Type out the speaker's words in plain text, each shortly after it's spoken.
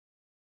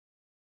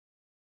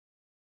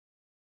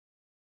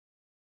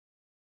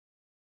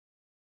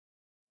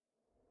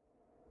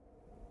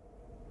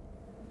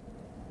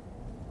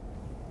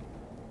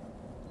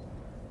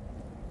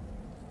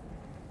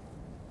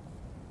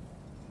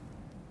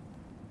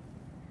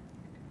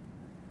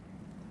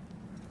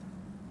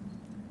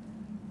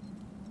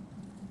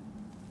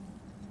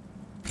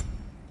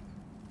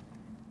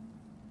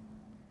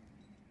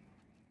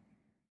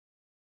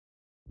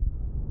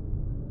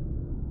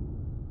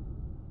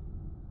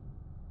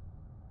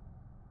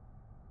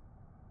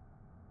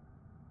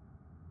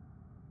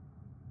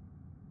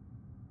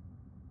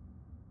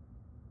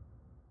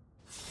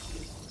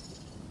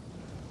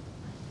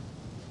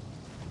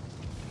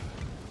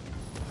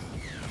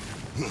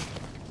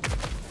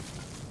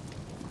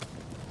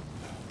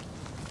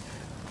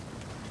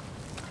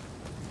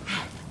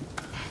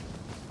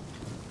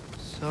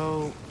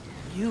So,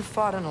 you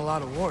fought in a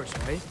lot of wars,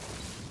 right?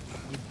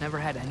 You've never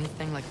had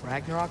anything like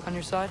Ragnarok on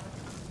your side?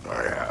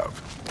 I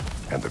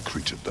have. And the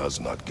creature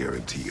does not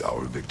guarantee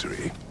our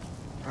victory.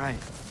 Right.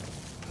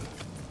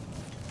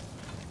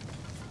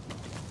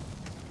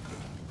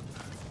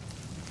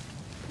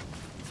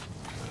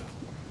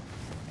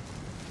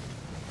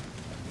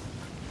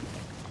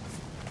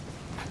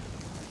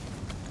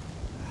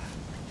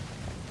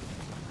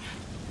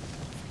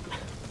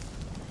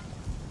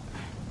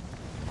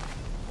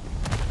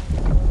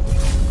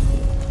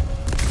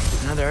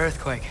 Another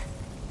earthquake.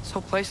 This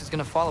whole place is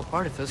gonna fall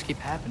apart if those keep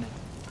happening.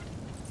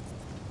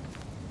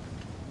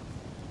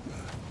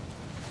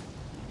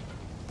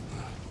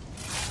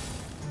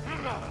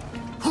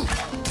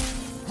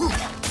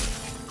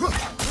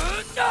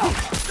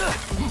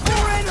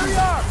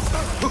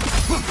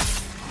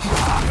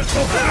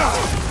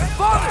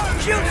 Father,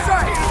 shield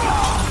strike!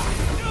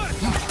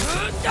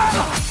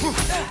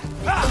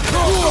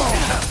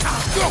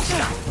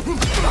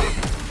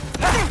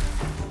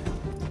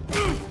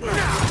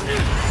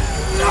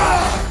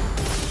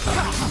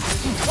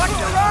 Watch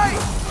your right!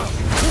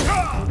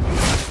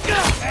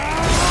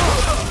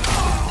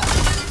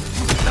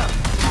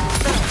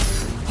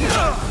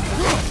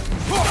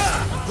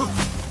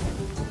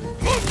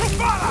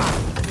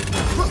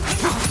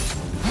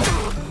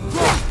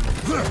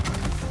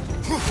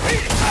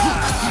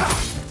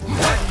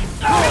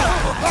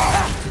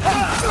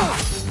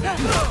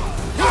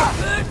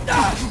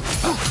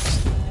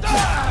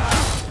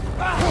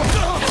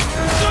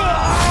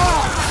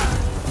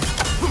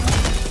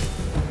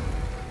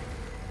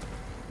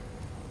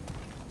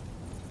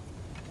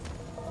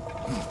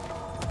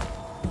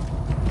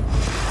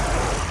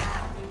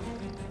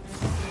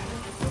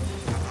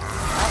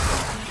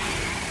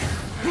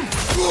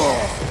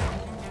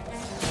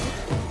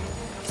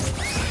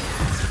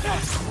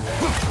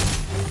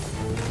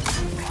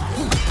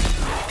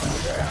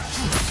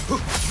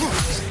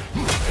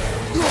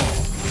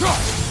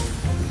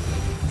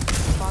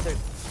 Father,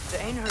 the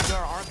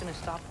Einherjar aren't gonna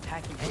stop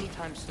attacking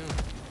anytime soon.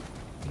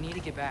 We need to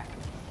get back.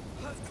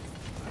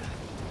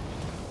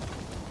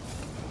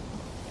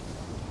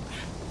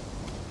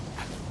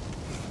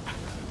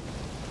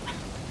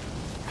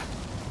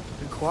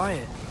 You're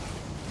quiet.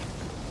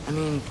 I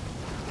mean,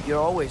 you're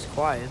always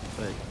quiet,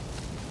 but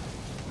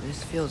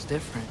this feels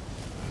different.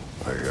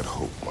 I had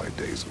hoped my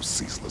days of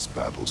ceaseless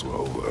battles were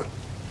over.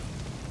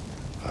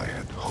 I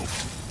had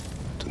hoped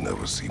to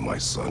never see my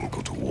son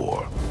go to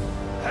war.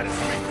 That is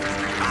me.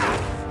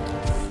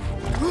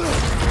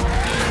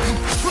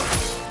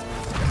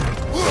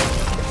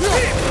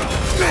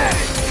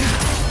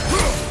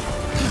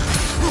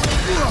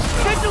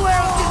 Sigil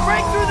arrows can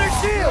break through their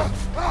shield!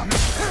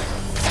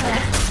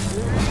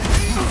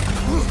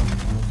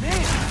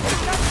 Man,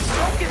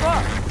 don't give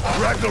up!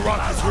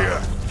 Ragnarok is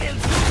here!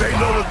 They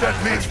know what that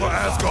means for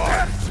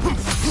Asgard!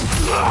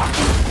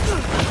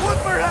 Look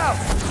for help!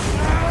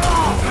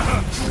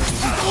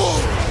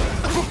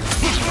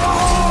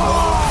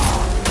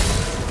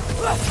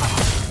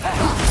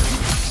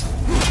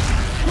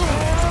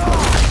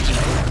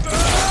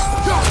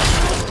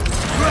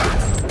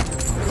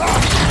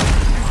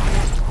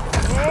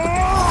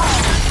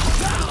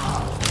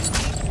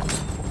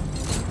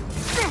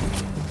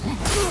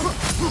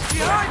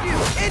 Behind you!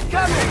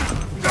 Incoming!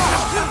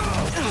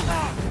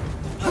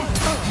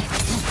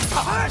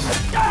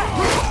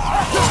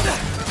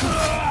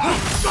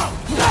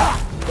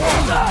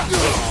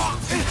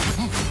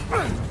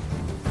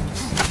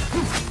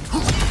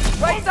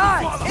 Right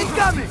side!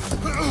 Incoming!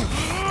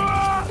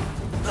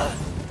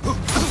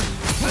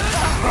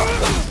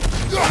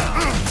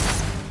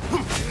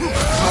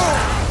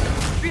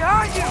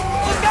 Behind you!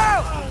 Look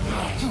out!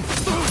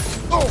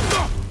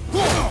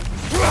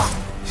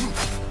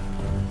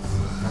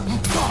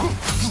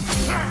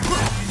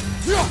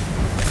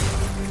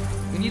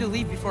 We need to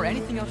leave before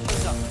anything else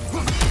shows up.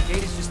 The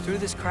gate is just through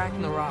this crack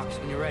in the rocks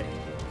when you're ready.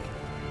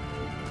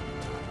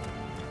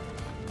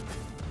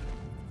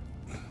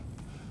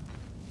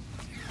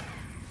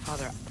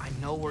 Father, I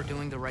know we're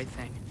doing the right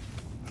thing.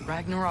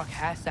 Ragnarok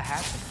has to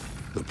happen.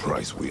 The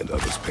price we and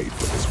others paid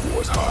for this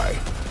war is high.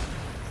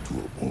 It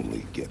will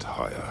only get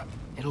higher.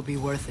 It'll be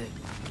worth it.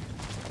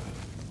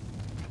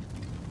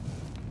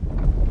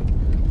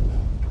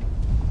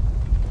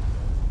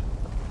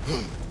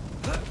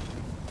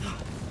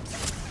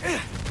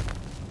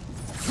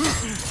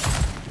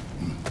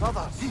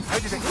 Brothers, how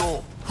did it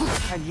go?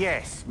 And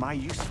yes, my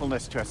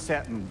usefulness to a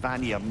certain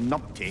Vanir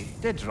numpty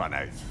did run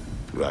out.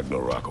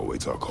 Ragnarok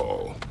awaits our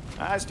call.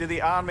 As do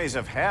the armies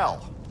of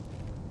hell.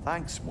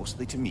 Thanks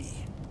mostly to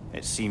me.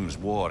 It seems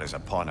war is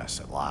upon us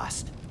at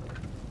last.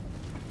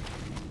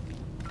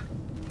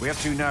 Where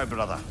to now,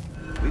 brother?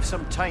 We've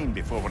some time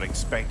before we're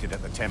expected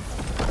at the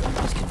temple.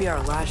 This could be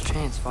our last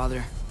chance,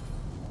 Father.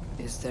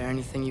 Is there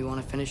anything you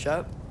want to finish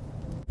up?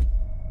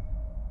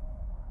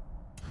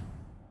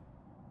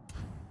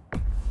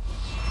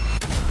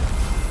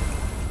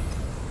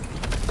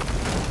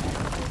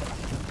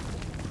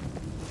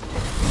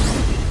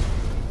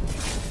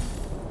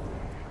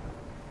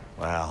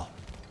 Well,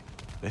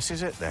 this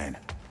is it then.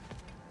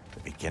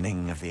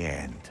 beginning of the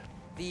end.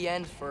 The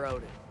end for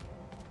Odin.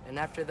 And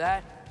after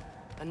that,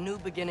 a new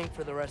beginning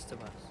for the rest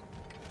of us.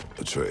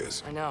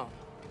 Atreus. I know.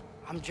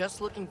 I'm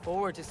just looking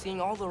forward to seeing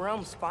all the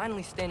realms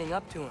finally standing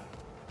up to him.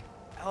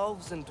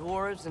 Elves and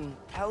dwarves and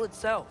hell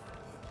itself.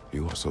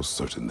 You are so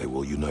certain they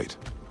will unite.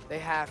 They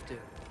have to.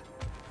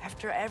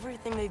 After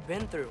everything they've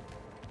been through.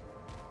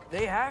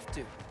 They have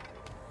to.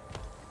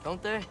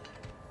 Don't they?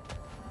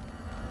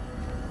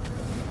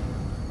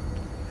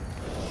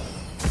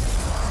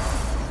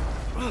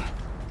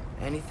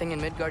 Anything in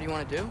Midgard you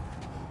want to do?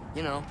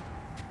 You know,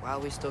 while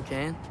we still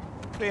can.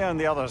 Freya and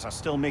the others are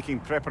still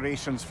making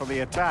preparations for the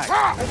attack.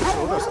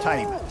 So there's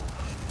time.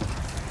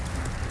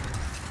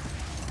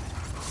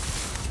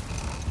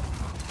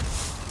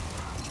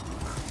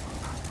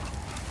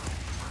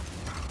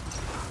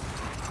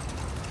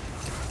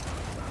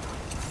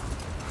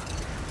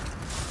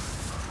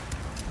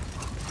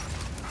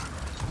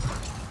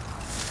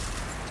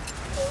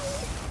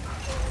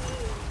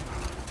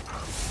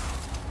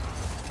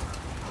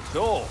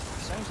 So,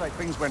 sounds like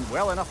things went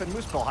well enough in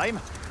Muspelheim.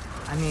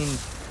 I mean,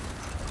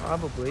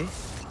 probably.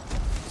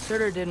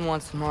 Surtur didn't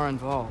want Samara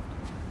involved.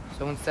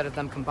 So instead of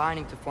them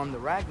combining to form the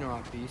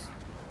Ragnarok beast,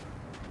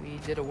 we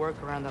did a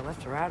workaround that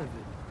left her out of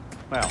it.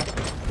 Well,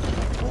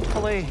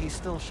 hopefully he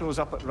still shows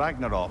up at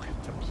Ragnarok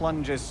to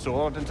plunge his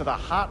sword into the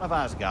heart of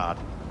Asgard.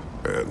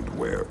 And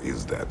where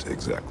is that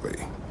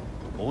exactly?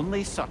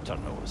 Only Surtur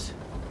knows.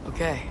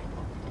 Okay,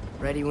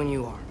 ready when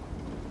you are.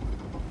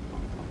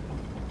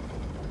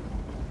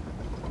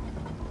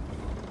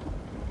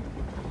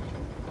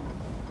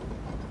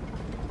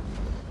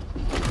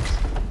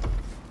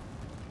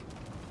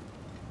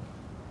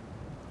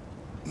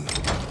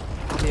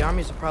 The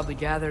armies are probably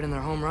gathered in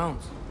their home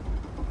realms,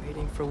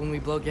 waiting for when we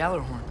blow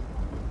Gjallarhorn.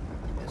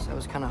 Guess I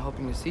was kind of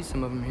hoping to see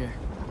some of them here.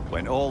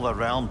 When all the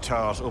realm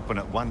towers open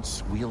at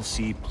once, we'll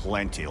see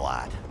plenty,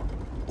 lad.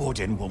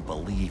 Odin won't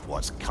believe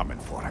what's coming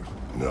for him.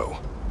 No.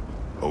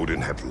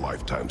 Odin had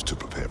lifetimes to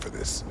prepare for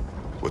this.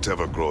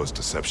 Whatever Groa's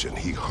deception,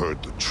 he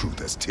heard the truth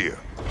as Tyr.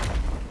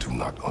 Do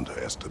not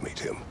underestimate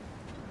him.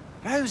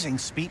 Rousing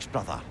speech,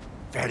 brother.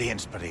 Very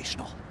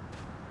inspirational.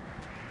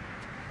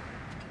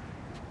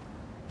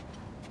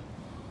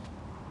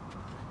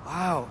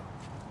 Wow,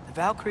 the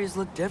Valkyries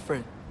look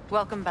different.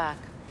 Welcome back.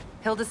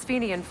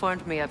 Hildisvini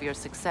informed me of your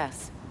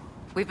success.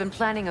 We've been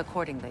planning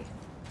accordingly.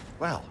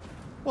 Well,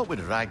 what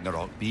would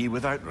Ragnarok be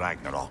without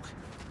Ragnarok?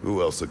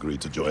 Who else agreed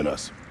to join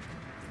us?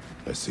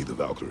 I see the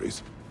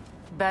Valkyries.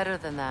 Better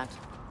than that.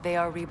 They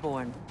are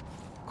reborn.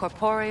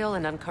 Corporeal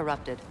and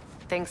uncorrupted,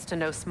 thanks to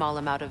no small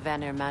amount of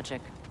Vanir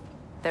magic.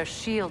 They're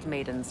shield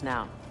maidens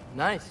now.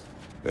 Nice.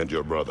 And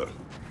your brother?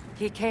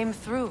 He came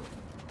through.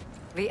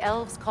 The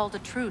elves called a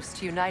truce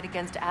to unite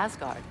against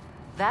Asgard.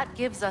 That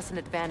gives us an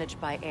advantage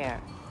by air,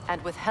 and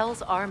with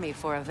Hel's army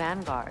for a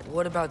vanguard.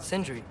 What about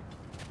Sindri?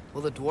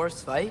 Will the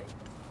dwarves fight?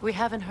 We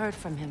haven't heard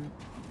from him.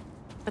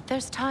 But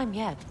there's time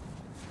yet.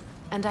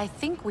 And I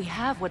think we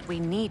have what we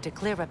need to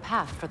clear a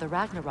path for the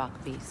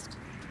Ragnarok beast.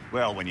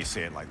 Well, when you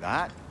say it like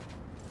that,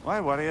 why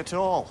worry at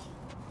all?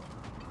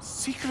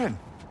 Sigrun!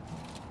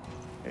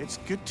 It's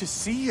good to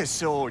see you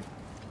so...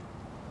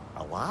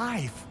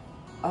 alive.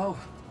 Oh,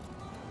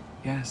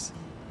 yes.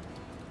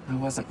 I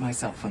wasn't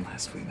myself when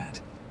last we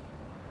met.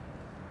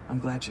 I'm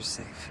glad you're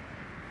safe.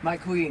 My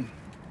queen,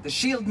 the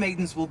Shield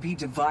Maidens will be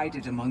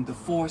divided among the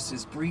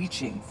forces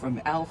breaching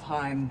from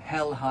Alfheim,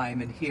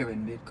 Helheim, and here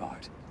in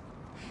Midgard.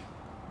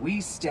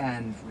 We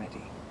stand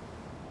ready.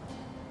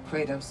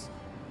 Kratos,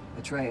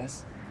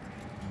 Atreus,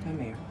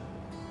 Mimir,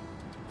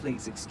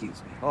 please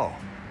excuse me. Oh.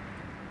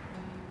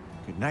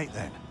 Good night,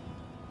 then.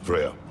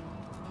 Freya,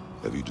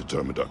 have you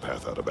determined our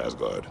path out of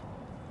Asgard?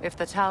 If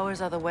the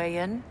towers are the way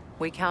in,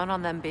 we count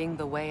on them being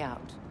the way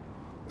out.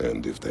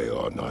 And if they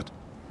are not?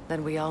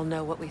 Then we all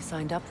know what we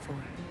signed up for.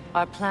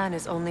 Our plan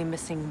is only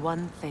missing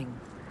one thing.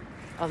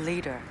 A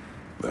leader.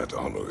 That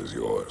honor is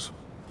yours.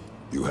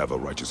 You have a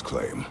righteous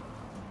claim,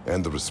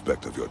 and the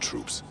respect of your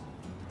troops.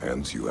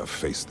 And you have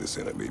faced this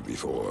enemy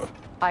before.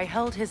 I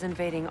held his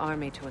invading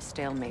army to a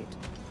stalemate.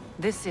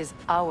 This is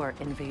our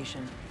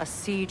invasion, a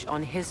siege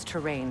on his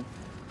terrain.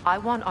 I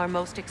want our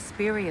most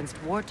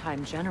experienced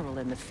wartime general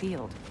in the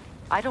field.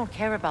 I don't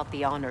care about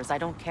the honors, I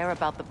don't care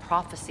about the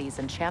prophecies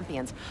and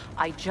champions.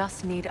 I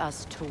just need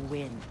us to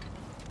win.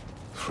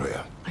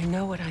 Freya. I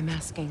know what I'm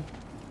asking.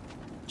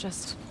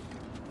 Just...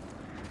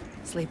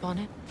 sleep on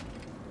it?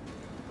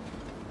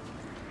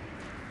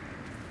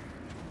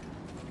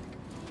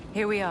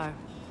 Here we are.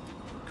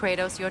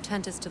 Kratos, your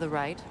tent is to the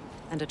right,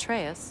 and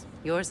Atreus,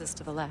 yours is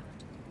to the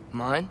left.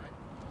 Mine?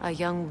 A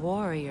young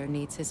warrior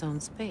needs his own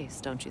space,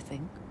 don't you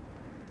think?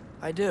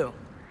 I do.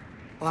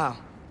 Wow.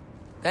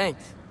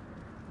 Thanks.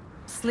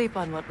 Sleep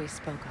on what we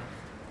spoke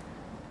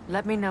of.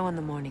 Let me know in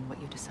the morning what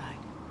you decide.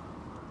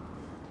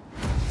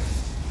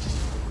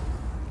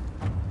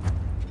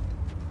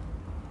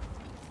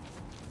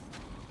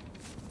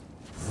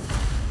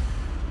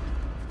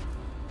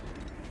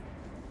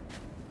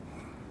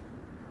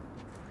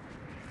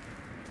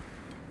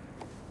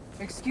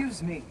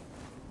 Excuse me.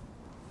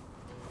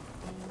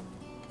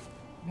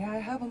 May I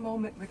have a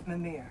moment with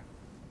Mimir?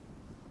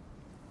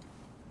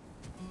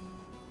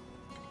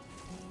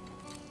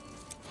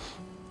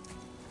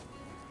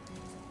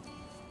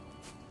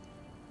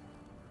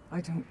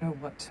 I don't know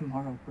what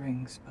tomorrow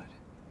brings, but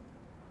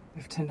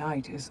if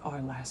tonight is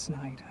our last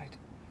night, I'd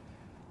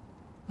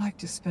like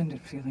to spend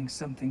it feeling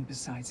something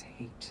besides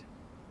hate.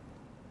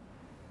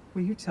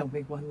 Will you tell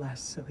me one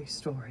last silly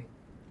story?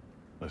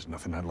 There's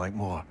nothing I'd like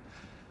more.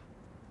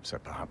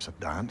 Except perhaps a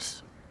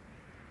dance.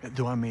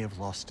 Though I may have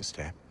lost a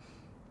step.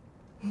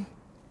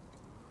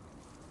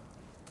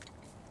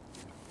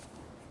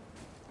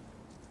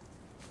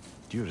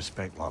 Due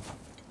respect, love,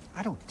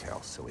 I don't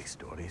tell silly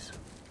stories.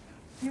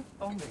 You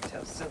only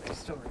tell silly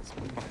stories,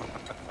 Weaver.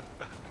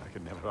 I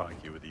can never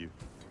argue with you.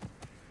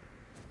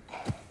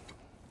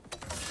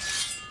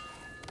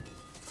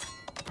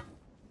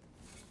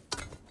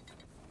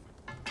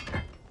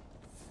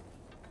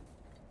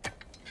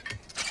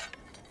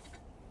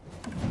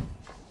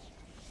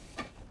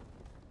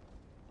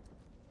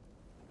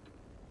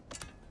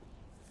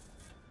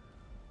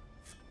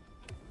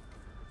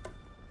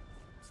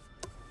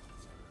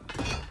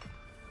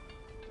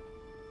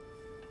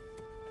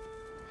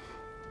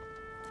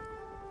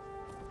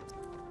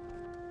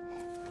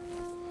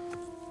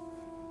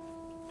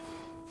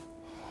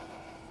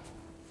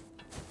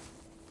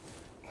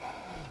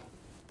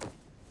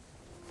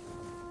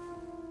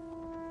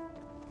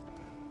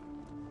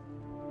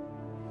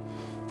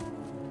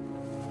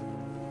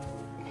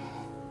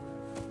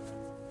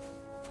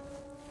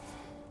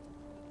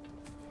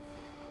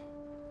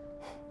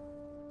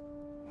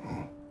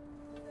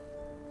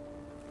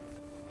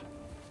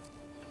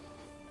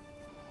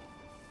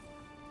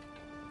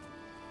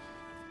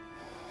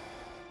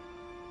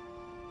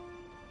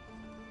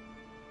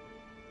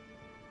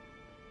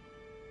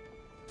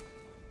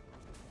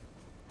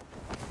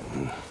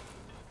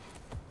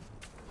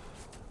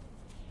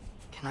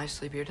 Can I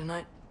sleep here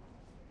tonight?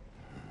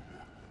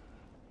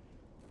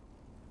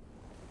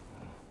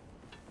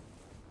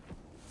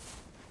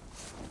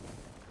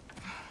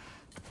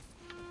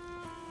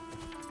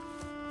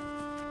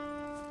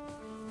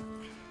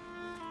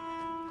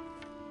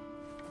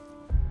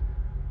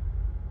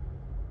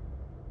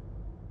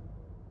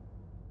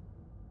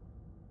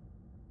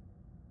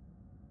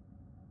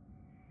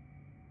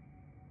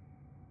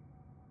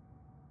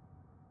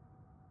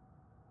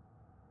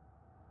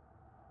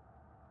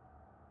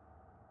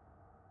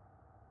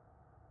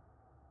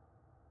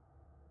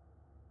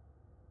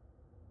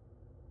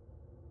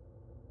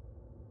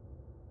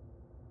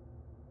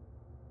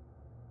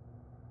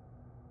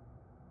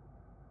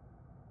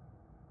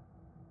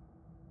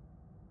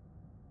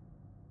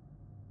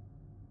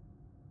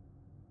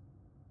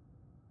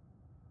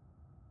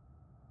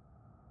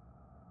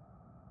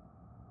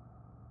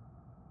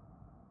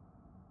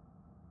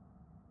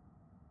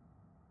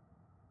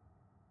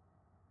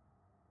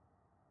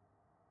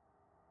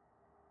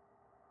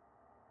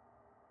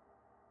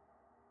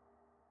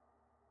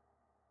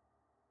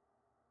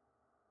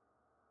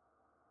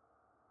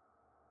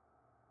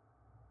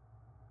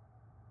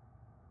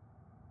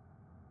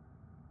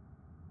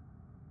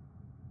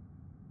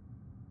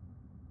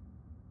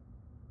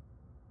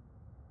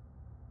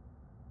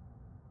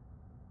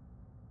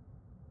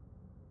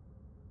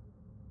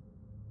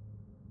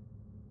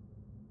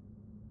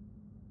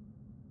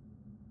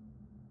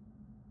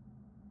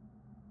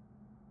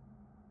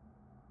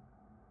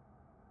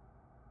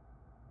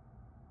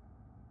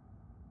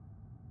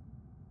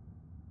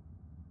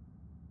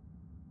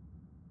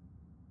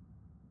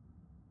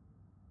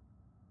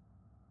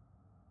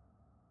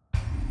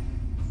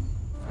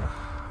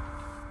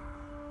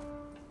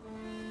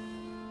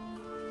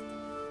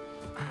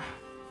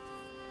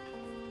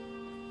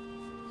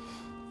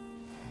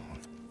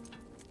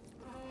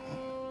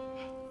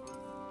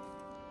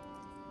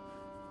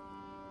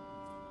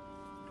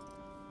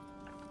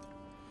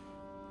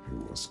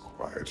 You must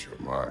quiet your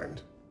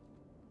mind.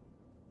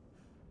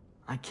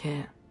 I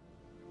can't.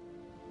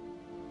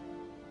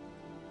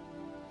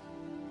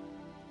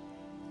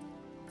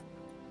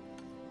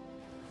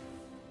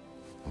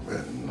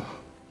 Then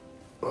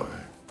I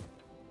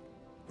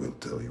will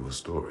tell you a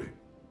story.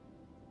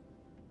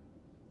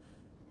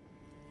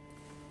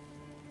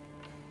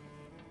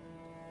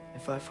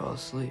 If I fall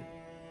asleep,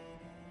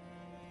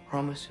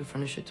 promise you'll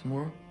finish it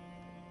tomorrow?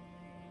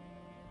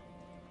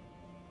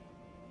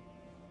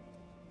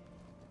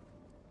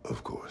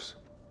 Of course.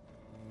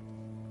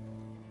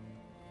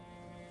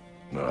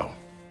 Now,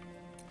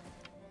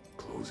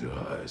 close your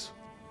eyes.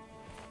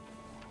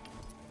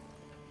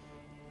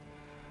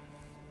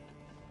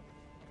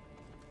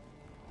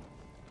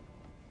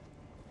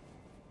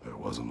 There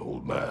was an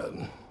old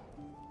man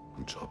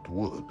who chopped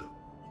wood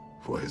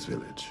for his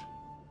village.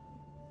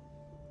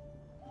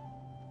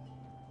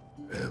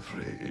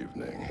 Every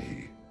evening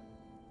he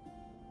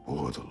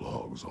bore the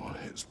logs on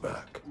his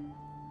back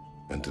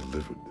and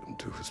delivered them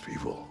to his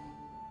people.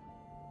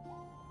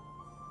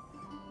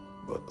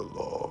 But the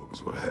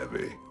logs were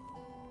heavy,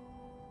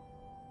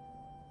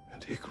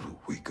 and he grew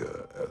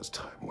weaker as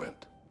time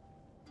went.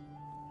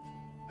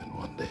 And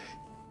one day,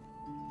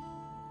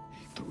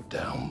 he threw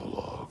down the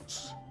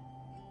logs,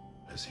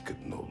 as he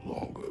could no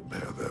longer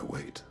bear their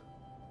weight.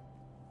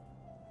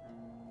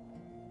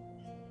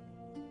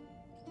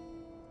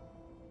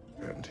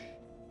 And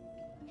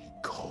he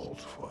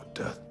called for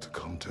death to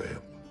come to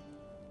him.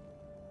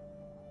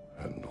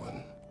 And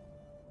when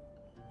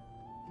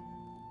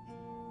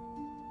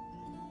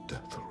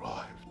death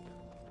arrived,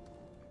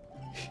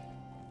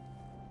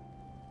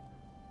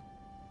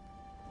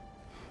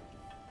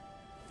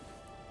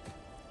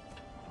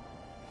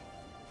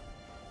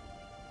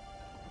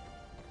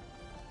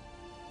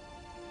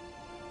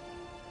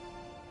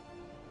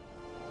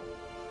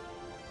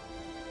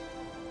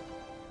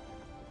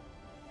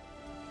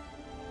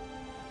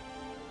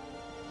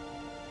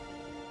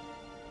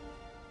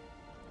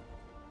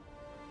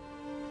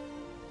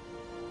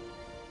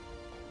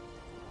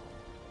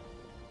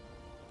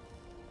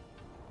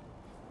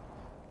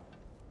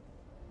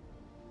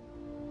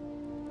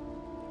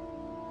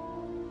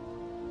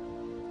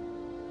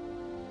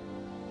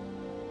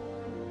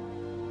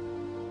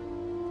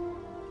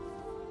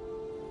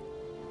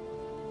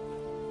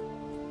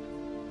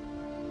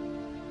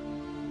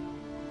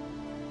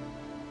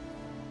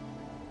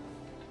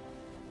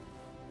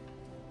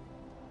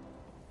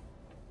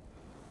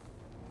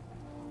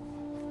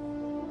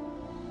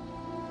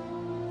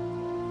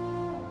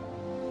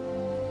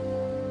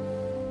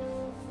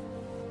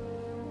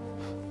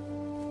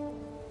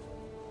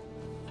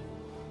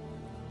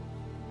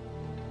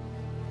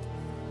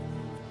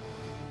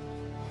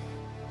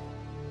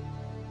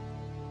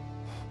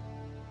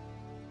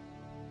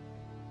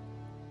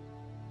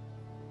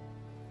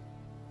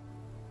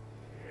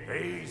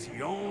 He's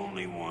the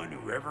only one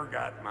who ever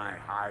got my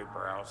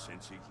highbrow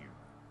sense of humor.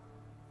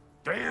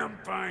 Damn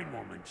fine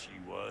woman she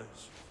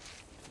was.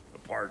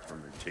 Apart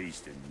from her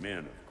taste in men,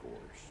 of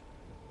course.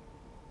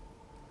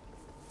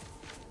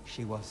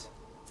 She was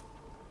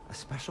a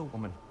special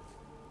woman.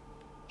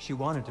 She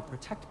wanted to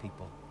protect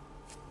people.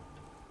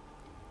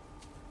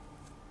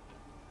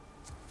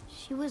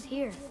 She was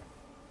here.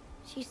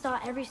 She saw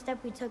every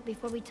step we took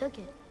before we took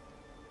it.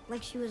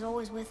 Like she was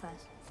always with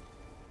us.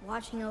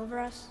 Watching over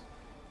us.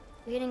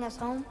 Leading us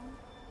home.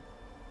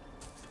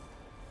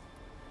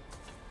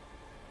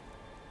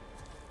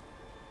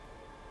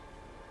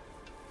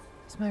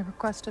 Does my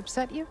request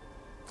upset you?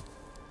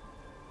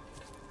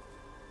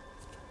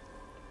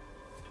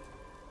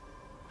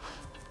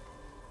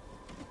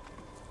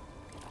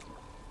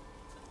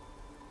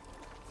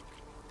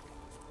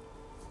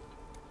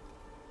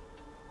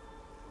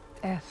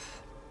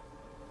 Death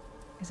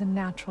is a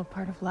natural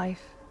part of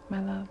life,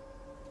 my love.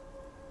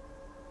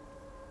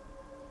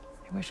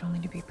 I wish only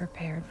to be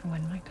prepared for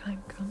when my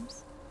time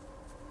comes.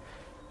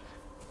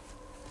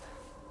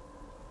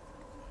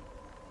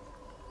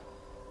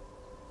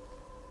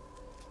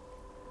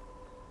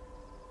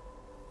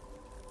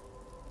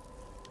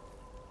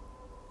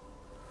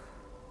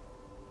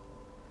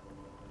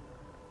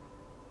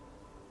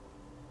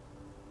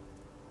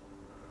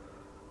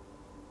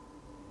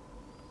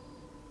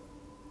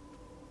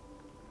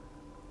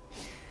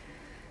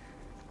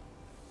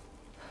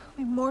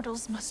 We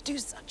mortals must do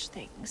such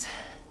things.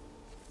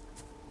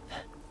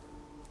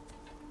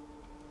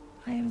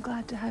 I am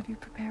glad to have you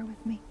prepare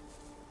with me.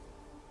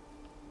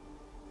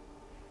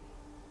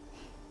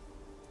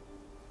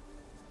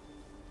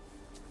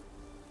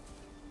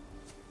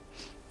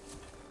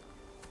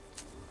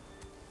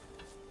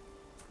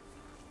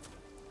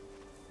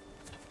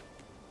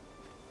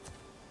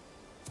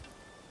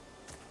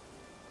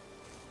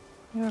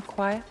 You are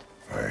quiet?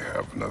 I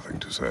have nothing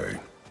to say.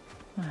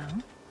 Well,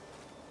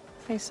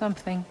 say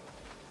something.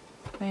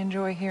 I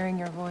enjoy hearing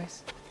your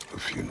voice. The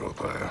funeral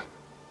pyre.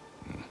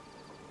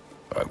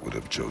 I would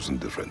have chosen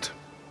different.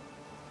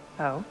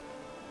 Oh?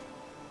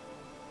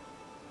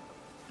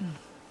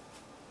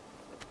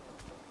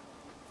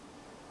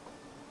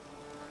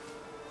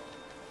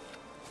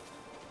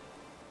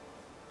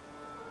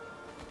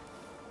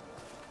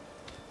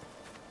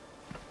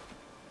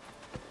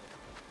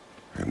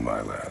 In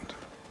my land,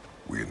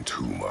 we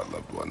entomb our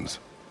loved ones.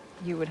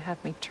 You would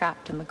have me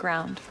trapped in the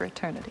ground for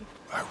eternity.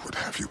 I would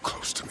have you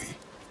close to me.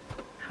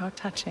 How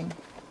touching.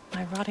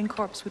 My rotting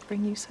corpse would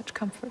bring you such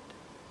comfort.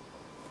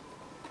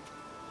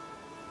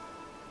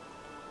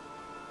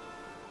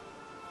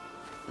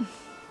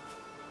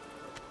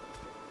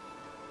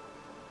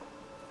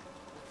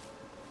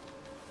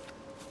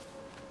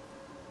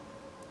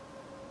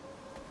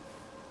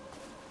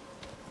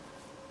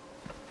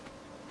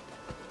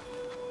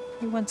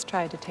 You once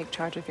tried to take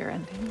charge of your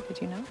ending,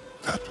 did you know?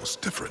 That was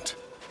different.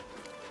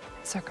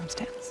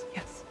 Circumstance,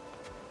 yes.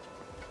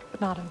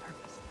 But not on purpose.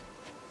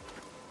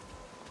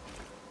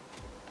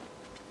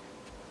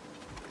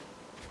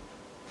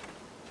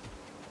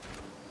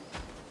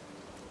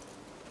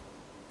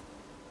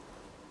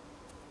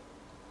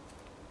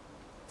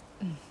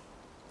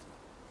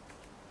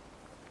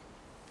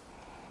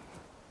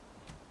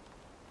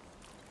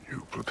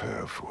 You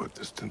prepare for a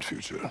distant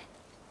future.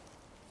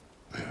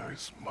 There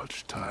is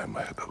much time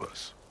ahead of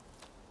us.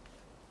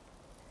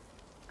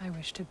 I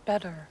wish to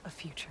better a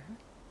future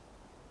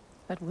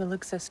that will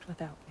exist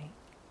without me.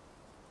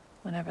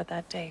 whenever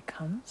that day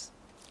comes.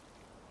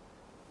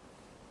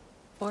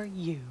 For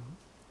you,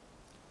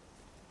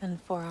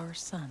 and for our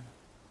son.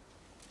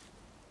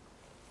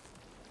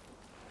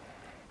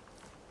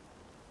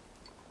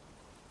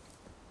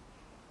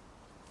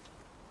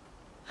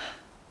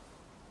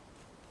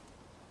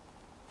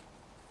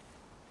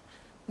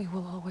 We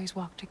will always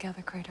walk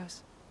together,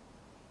 Kratos.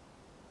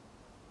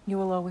 You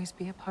will always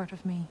be a part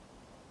of me.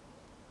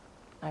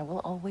 I will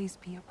always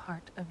be a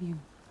part of you.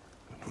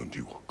 And when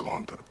you are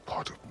gone, that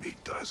part of me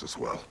dies as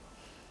well.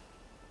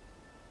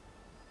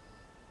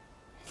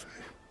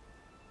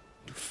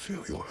 To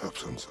feel your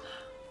absence.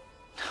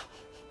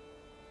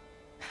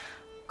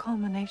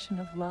 Culmination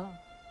of love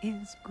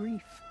is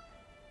grief.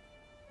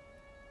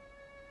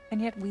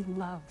 And yet we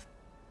love,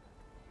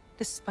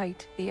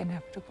 despite the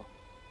inevitable.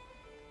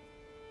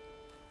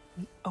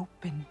 We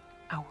open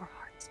our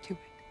hearts to it.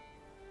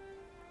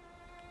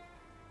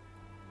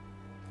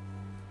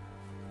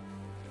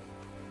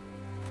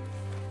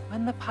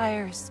 When the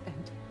pyre is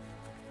spent,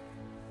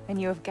 and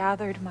you have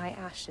gathered my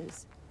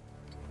ashes,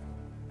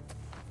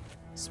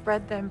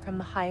 spread them from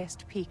the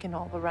highest peak in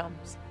all the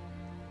realms.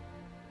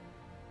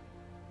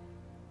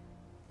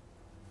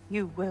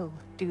 You will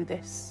do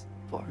this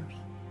for me.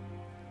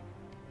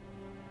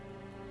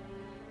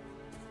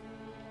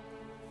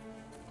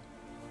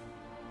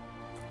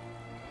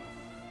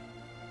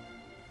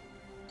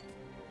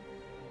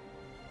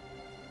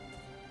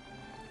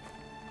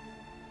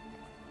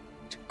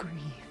 To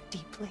grieve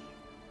deeply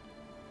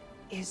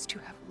is to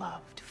have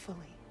loved fully.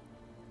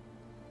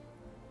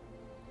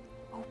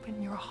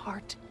 Open your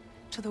heart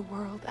to the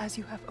world as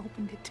you have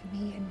opened it to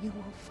me, and you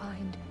will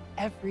find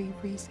every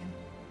reason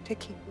to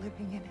keep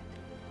living in it.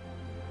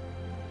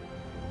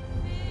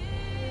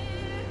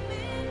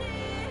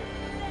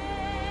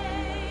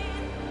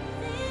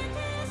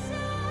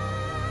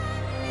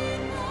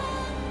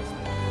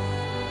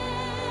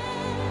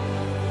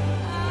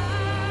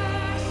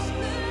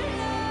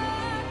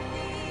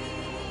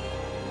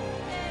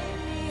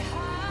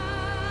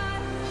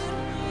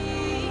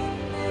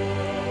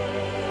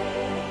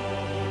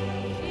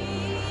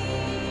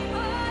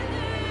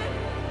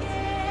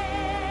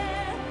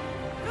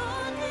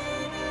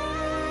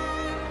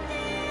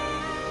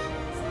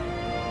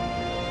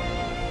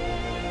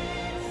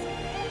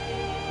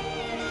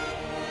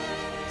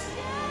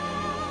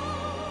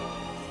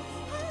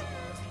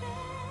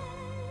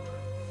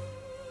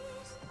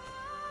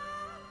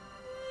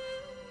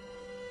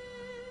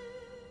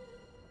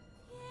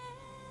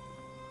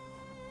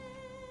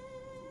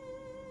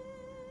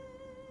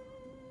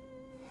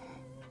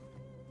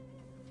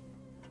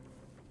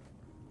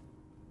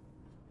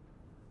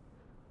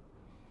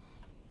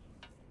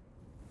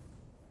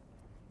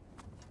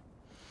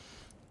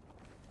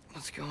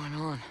 What's going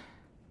on?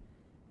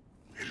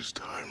 It is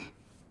time.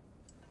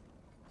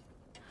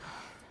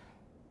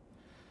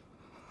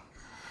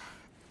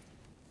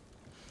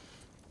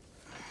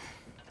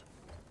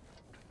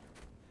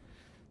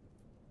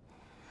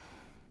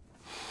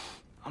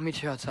 I'll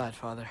meet you outside,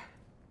 Father.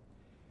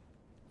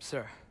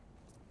 Sir.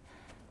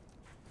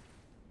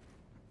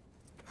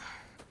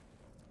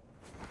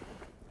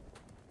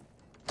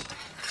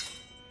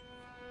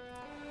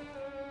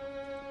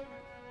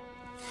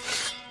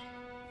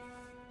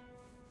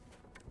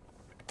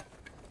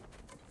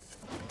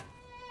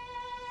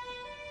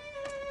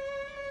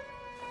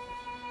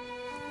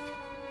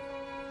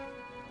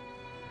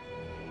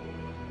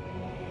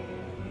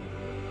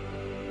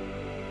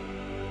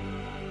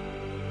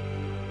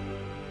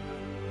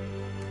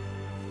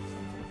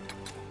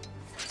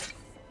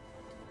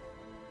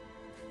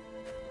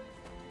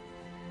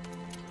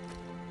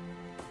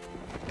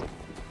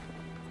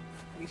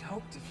 We'd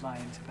hoped to fly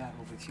into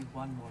battle with you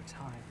one more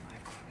time, my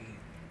queen.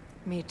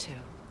 Me too.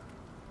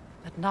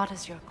 But not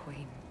as your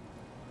queen.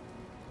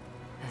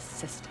 As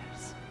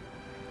sisters.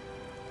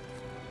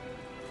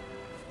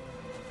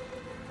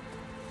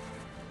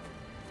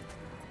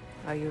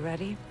 Are you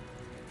ready?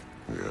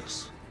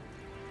 Yes.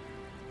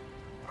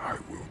 I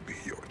will be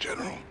your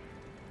general.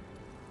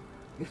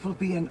 It will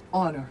be an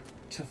honor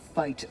to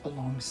fight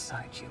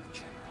alongside you,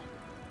 General.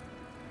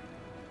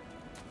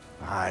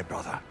 Aye,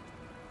 brother.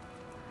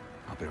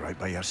 I'll be right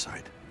by your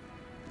side.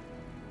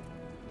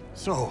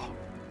 So,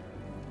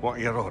 what are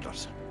your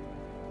orders?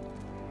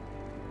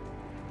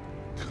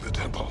 To the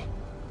temple.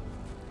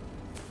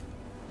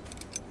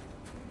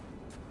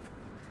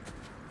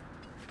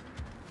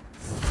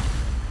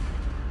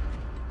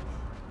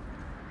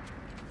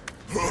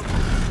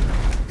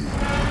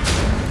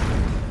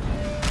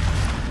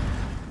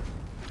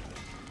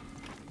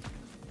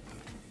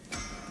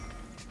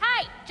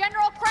 Hey,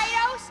 General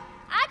Kratos!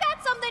 I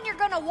got something you're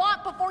gonna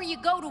want before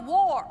you go to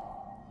war.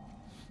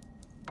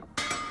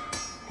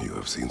 You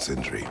have seen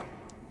Sindri.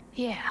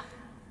 Yeah.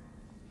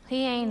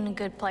 He ain't in a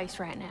good place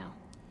right now.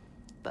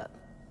 But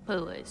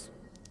who is?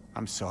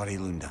 I'm sorry,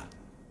 Lunda.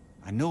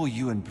 I know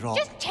you and Brock...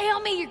 Just tell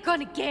me you're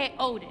gonna get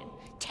Odin.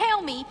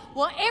 Tell me,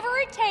 whatever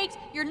it takes,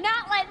 you're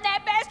not letting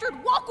that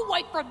bastard walk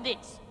away from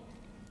this.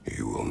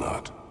 You will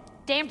not.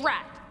 Damn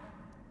right.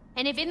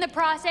 And if in the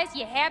process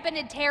you happen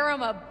to tear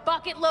him a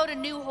bucket load of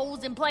new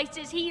holes in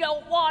places he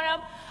don't want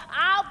them,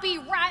 I'll be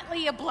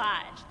rightly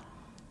obliged.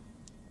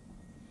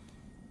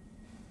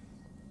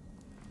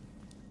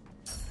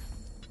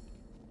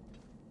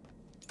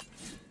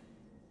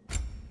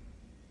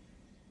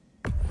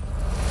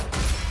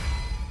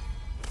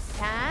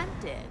 Time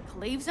to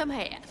cleave some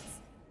heads.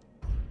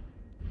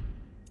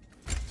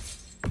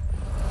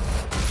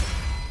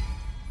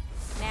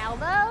 Now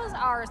those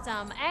are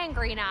some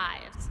angry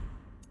knives.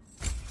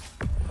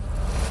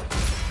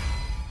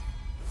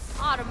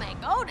 Ought to make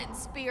Odin's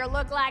spear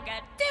look like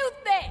a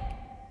toothpick.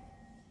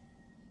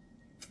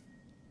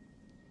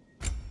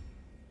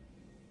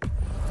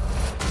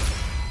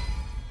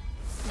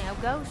 Now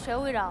go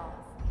show it off.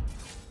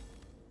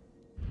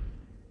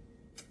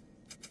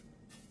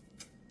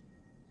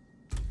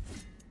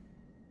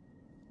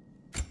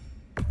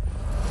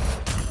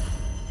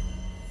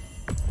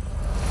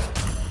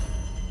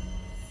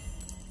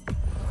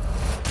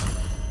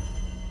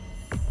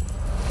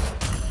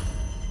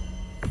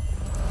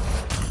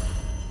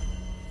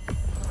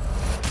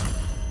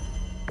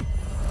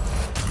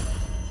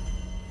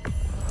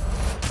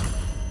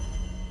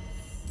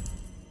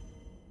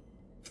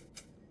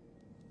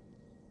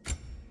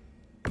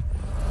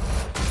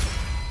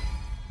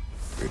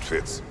 It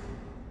fits.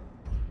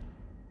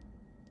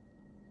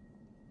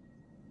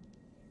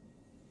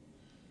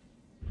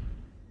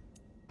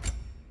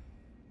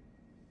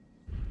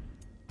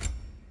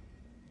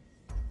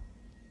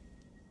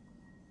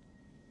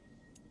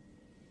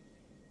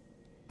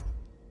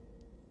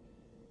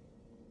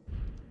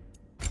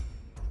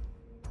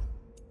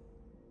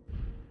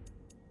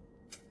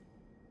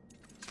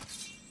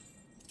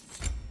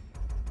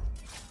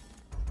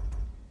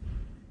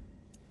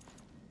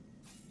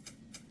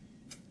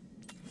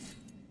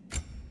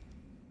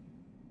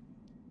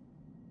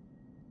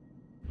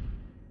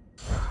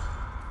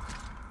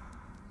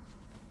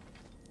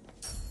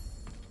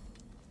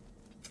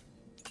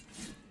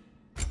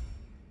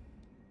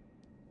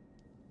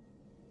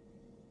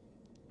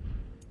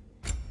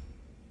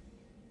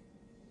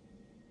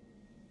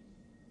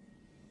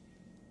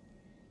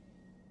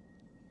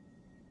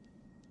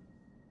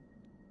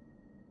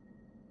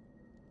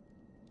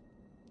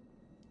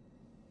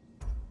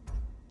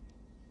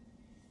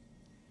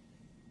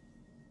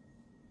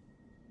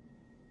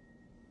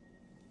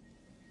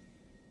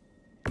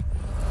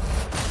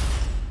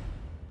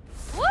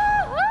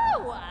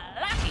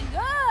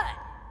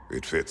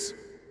 It fits.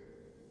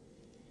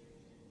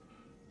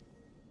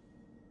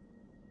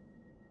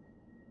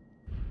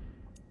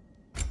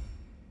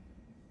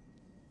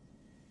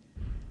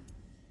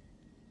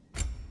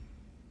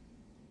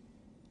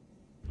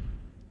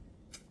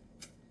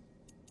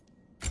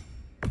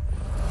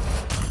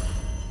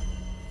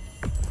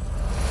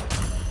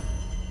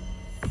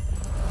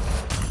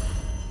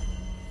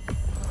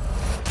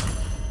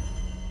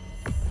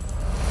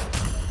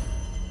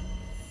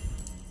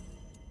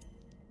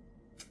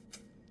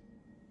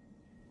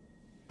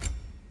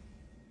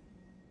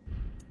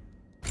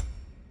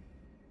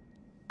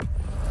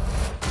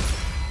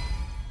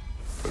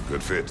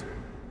 Good fit.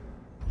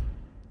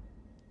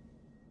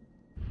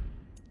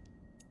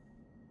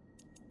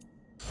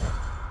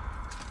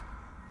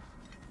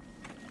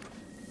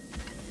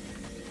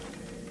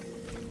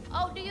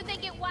 Oh, do you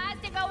think it wise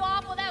to go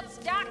off without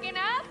stocking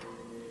up?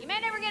 You may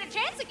never get a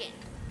chance again.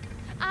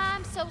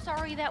 I'm so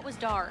sorry that was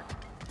dark.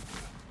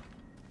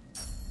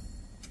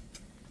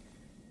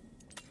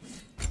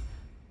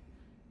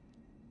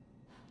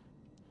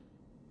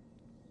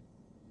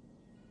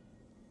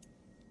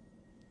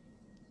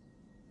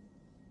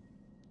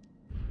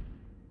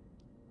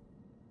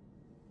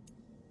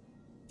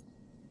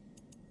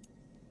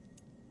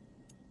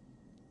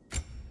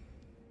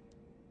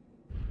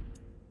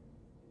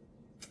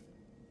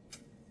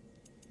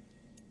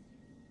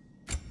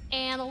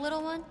 And the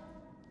little one?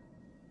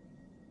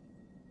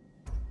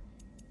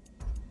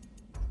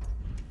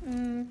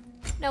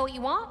 Know what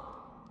you want?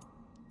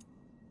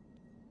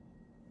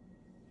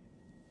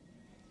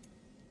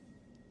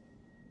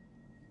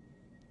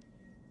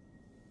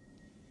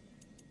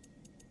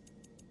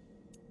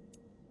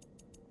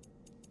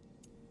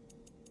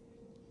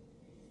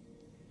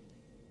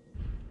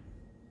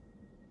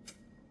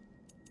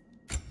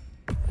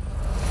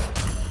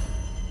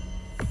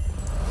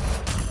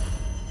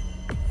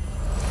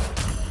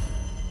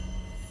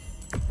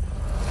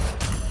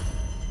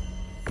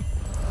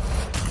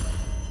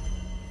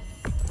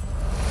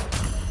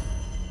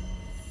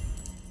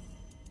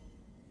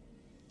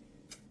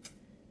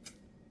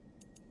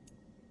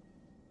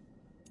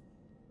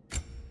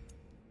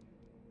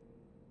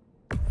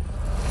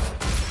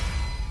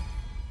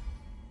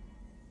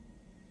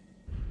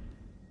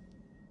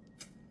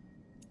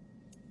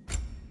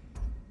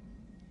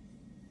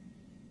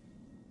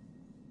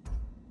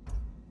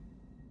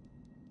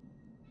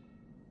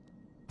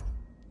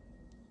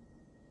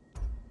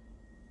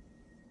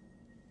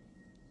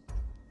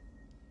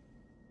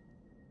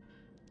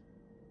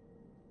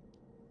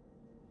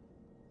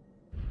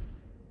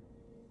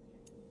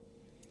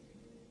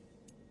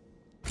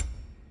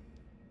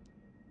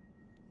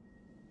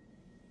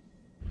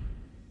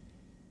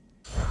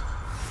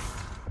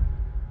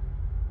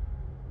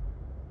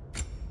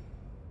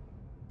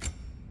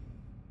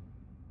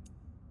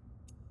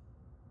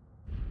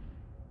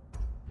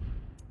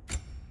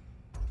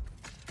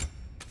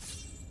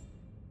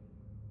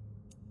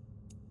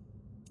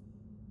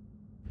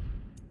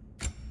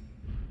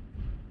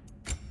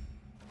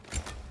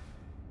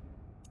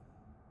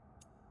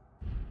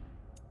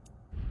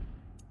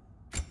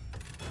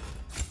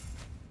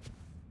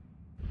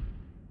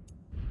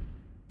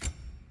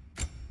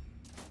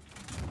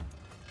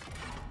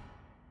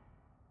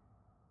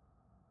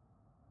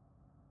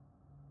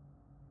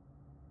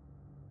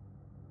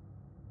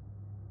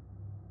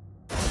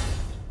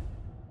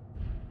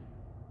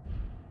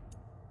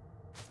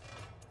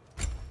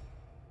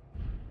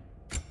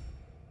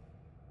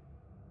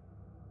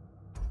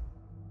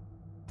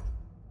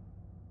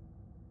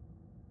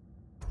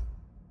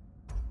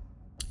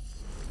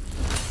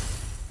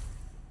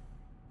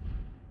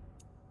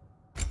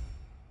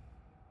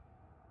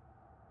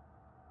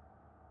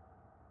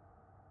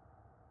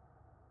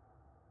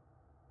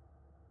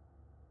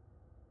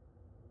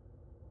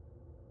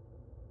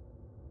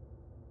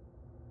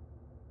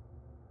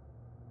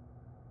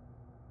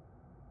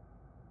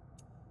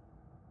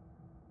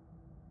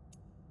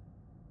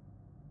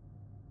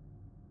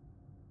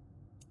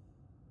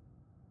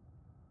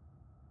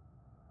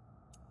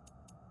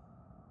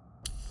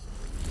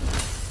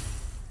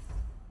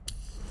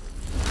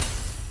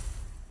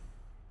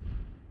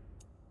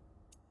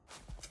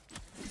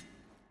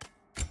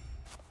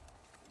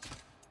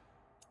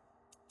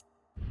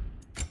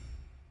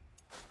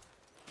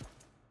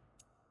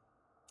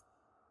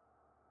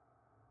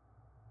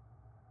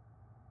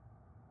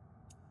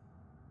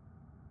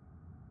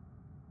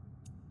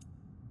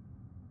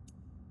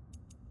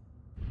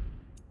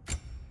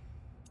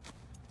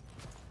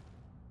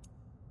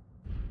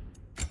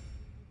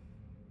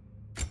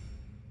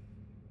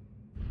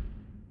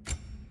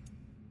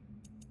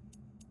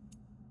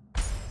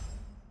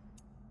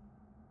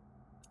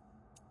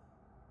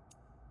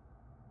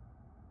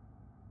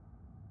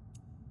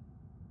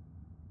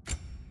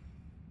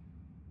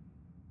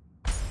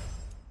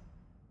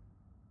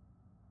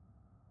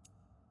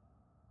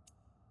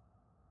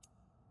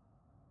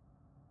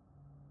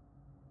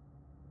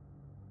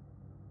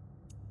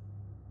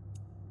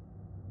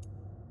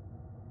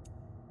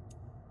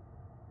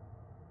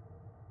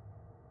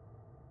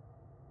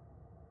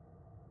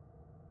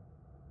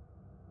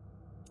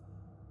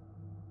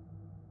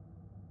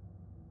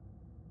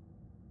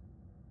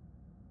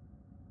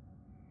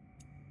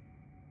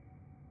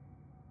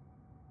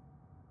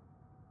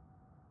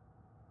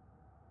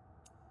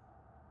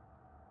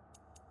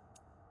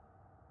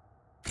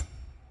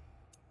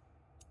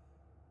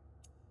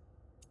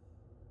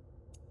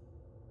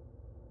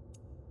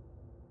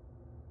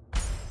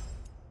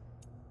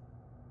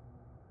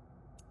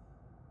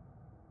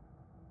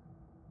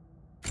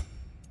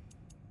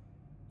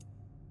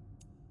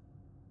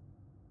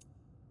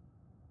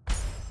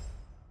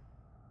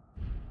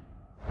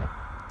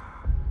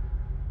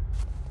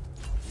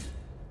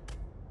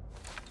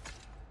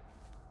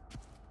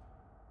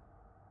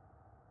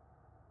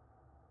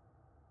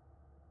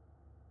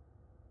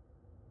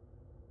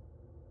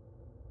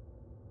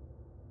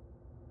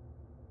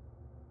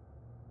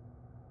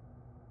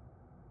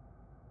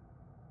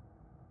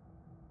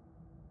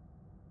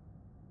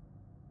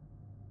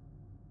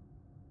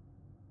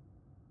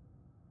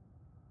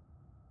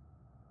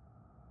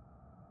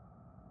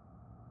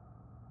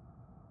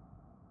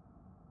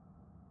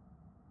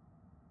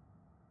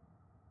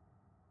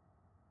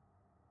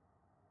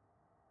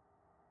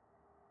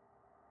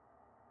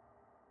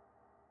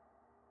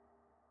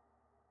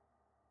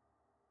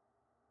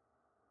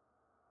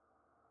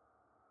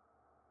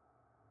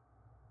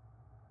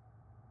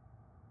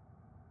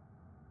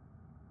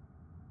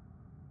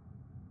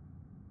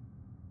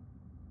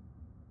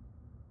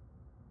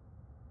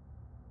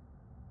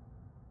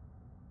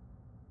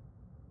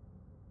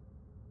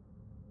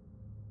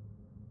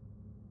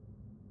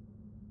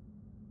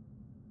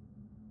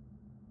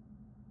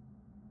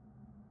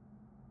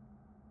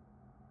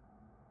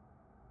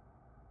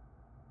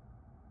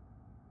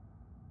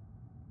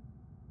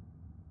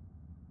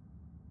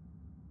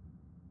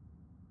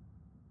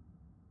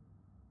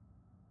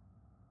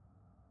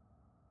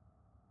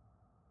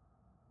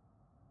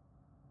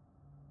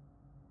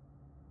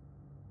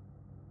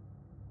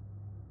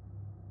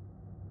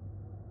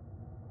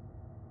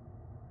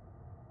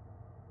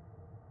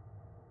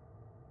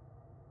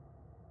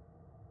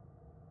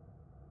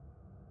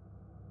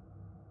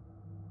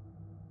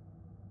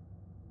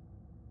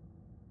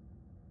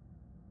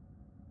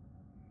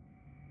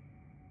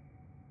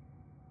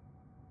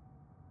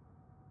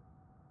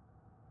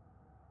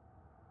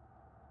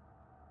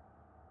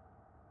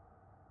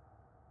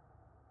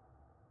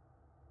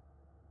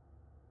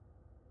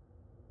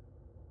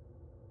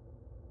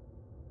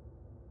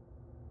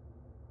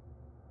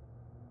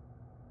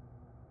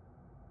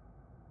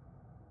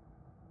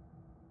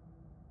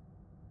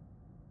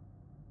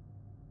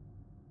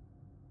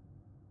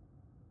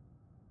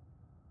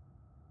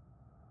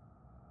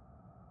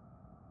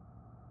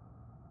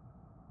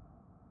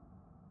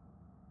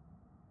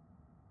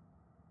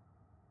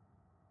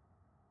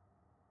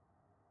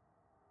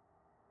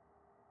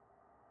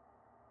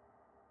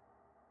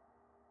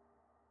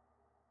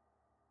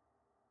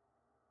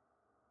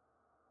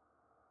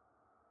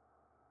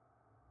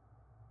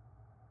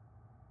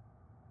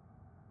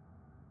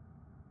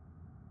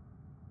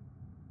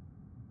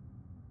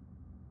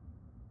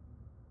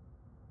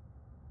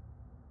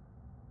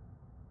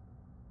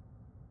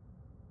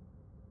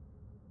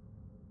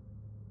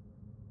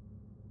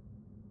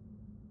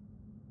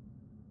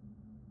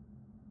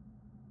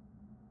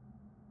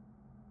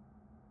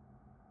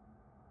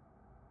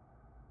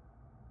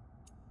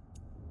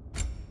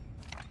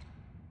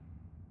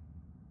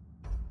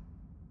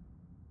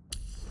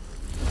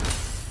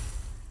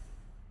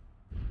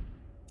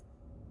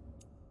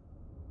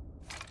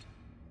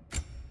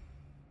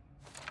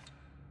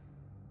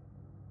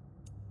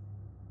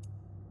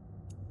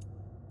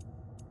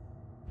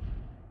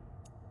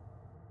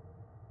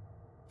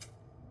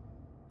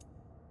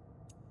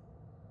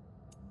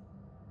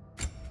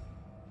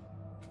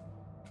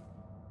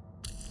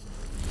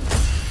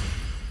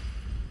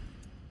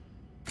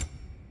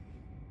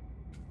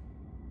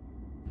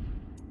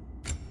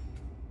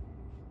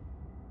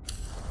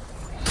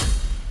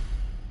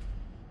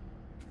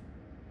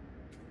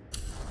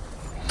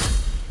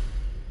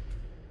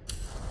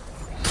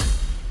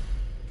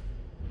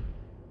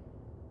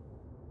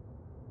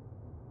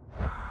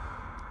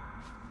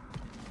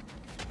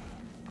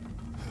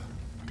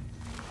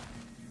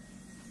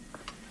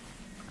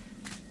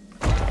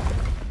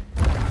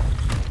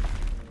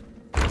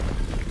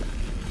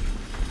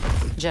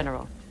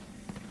 General.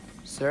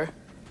 Sir?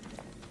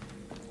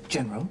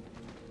 General?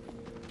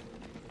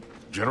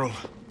 General?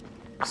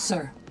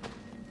 Sir.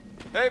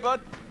 Hey,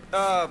 bud.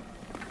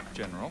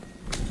 General.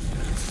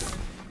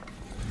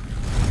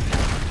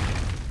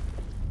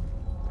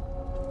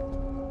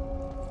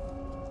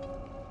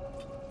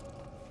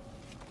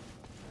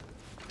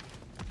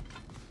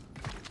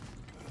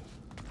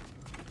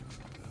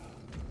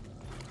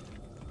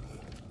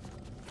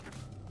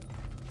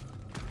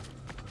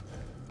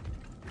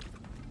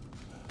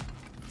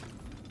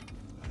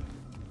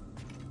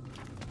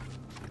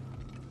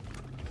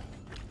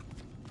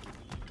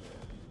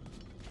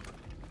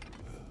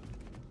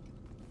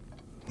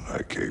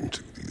 I came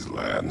to these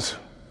lands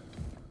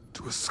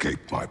to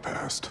escape my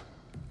past,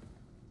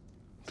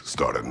 to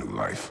start a new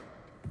life.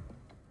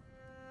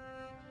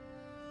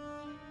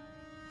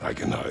 I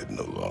can hide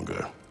no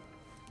longer.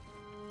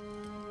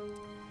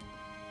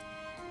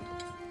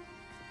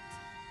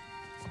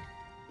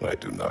 I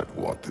do not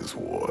want this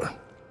war.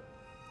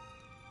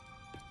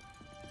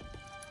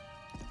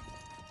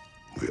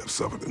 We have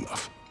suffered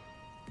enough.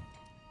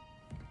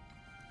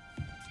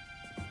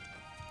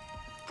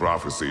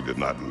 Prophecy did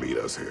not lead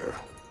us here,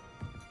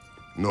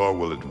 nor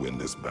will it win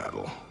this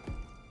battle.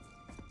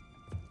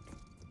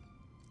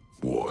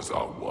 Wars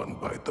are won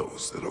by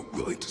those that are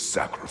willing to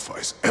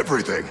sacrifice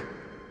everything.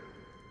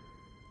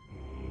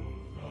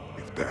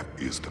 If that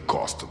is the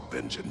cost of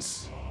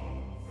vengeance,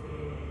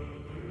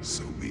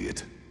 so be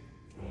it.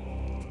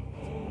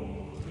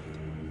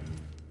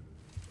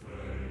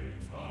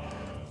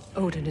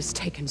 Odin has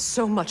taken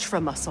so much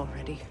from us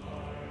already.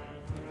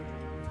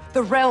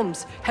 The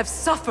realms have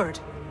suffered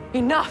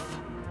enough.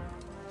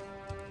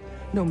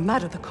 No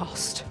matter the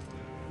cost.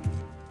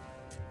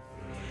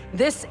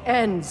 This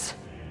ends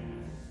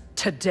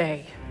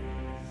today.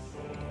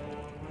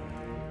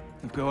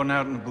 If going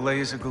out in a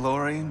blaze of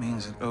glory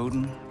means that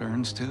Odin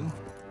burns too,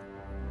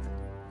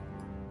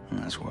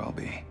 that's where I'll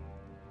be.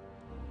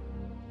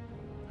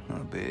 A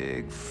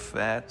big,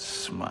 fat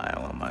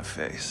smile on my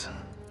face.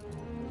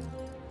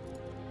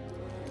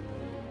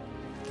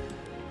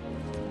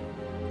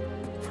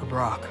 For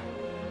Brock.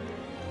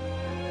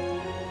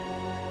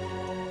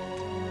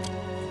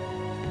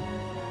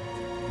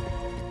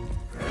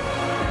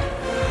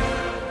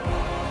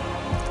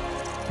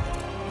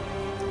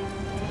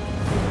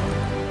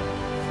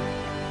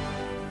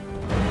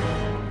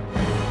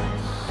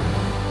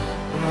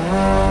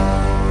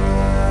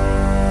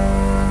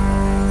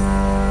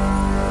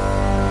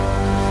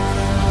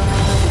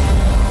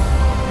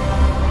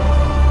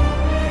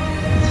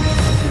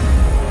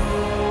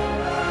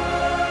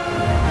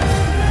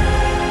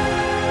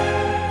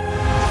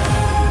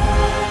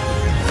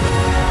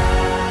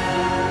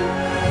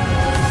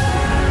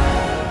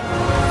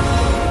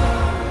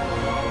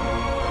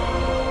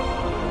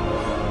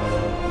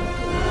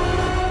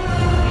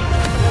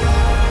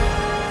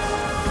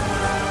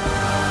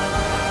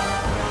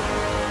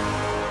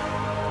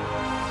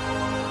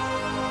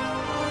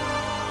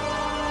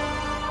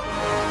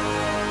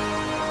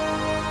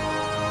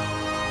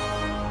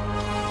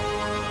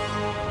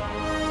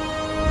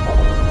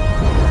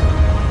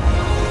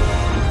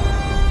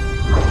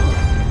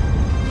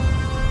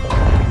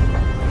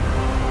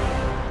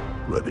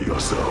 Ready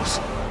yourselves.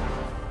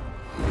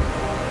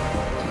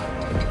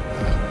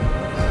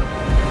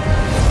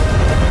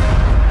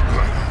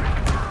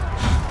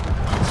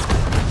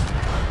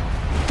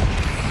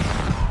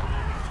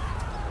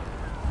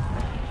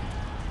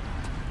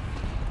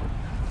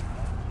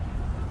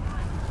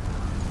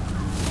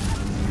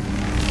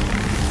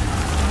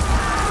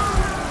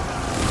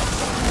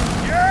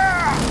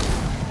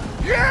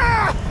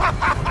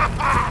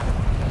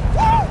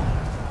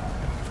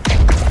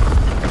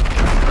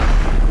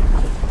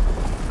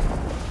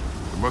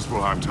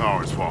 Muspelheim Tower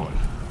has fallen.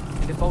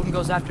 And if Odin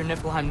goes after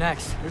Niflheim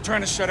next, They're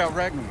trying to shut out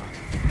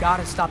Ragnarök.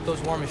 gotta stop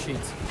those war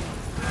machines.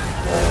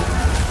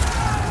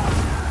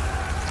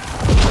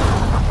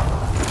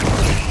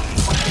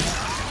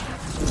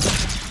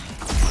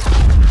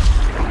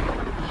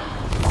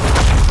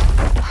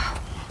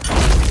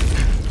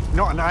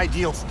 Not an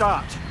ideal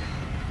start.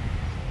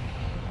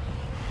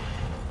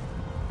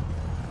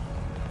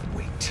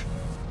 Wait.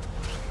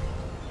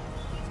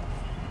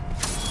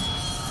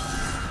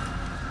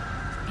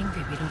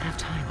 Ingrid, we don't have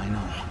time. I know.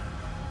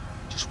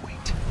 Just wait.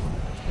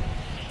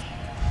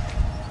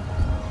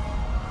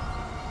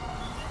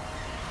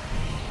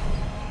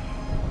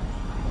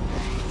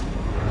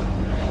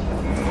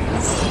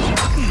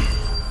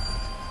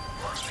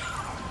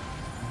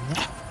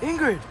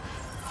 Ingrid!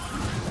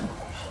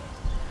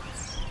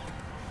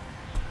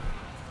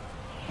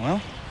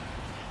 Well,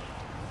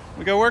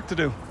 we got work to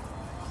do.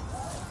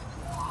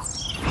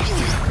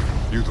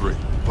 You three,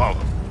 follow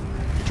them.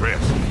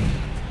 Atreus.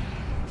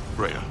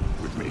 Freya,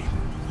 with me.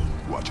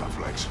 Watch our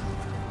flanks.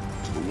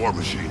 To the war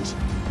machines.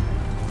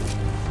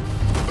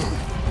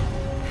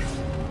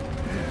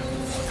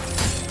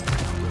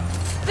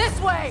 This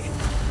way!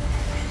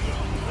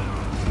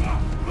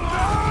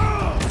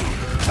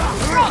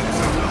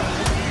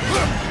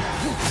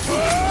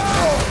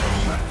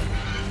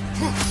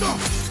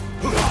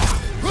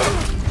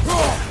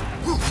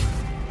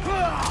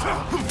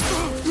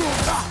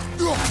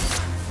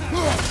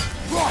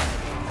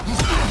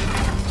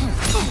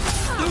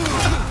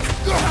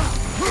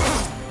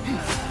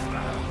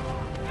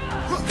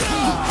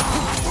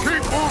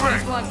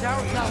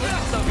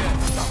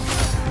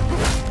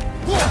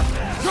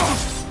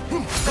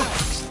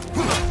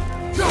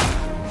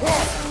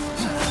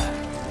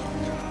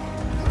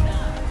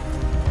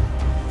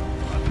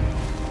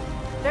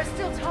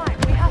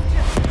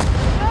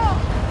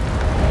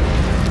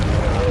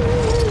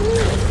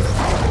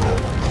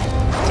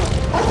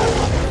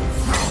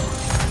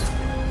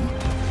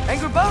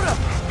 Angerboda!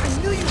 I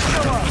knew you'd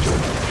show up!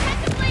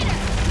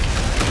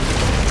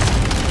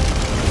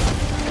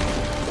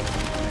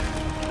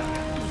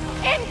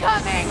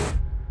 Incoming!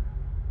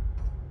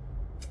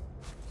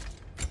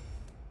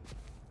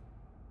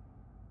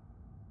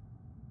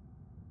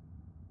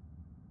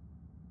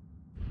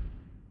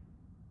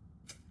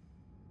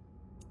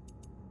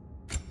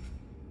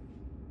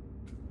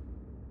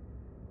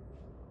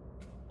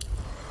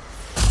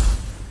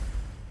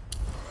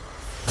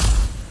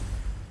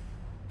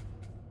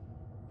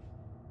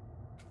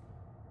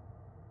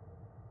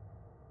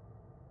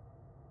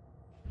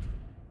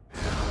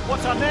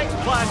 What's our next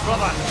plan,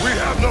 brother? We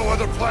have no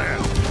other plan.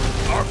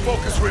 Our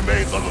focus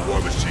remains on the war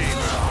machine.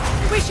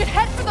 We should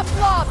head for the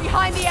flaw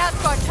behind the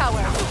Asgard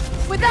Tower.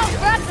 Without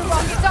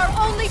Ragnarok, it's our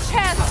only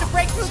chance to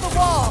break through the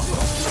wall.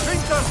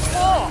 Princess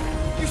Flaw!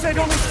 You said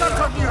only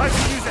Stuttgart knew how to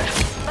use it.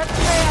 Let's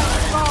play out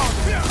the wrong.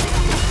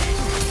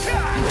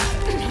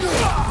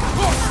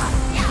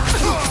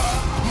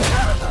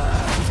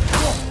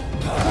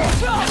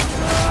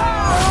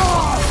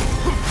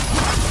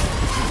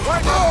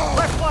 Right,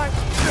 left flank!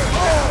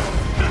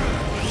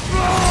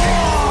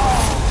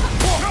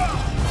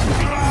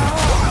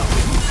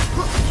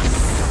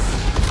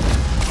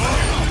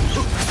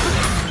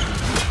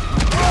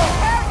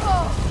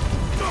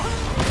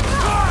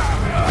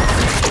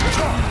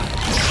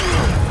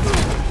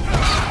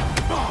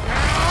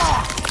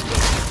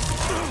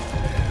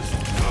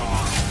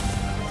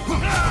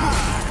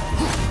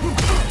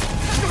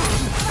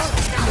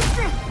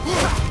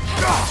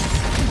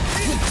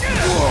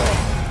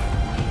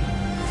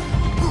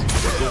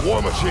 The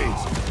war machines.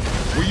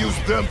 We use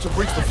them to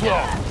breach the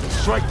flaw and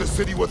strike the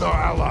city with our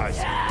allies.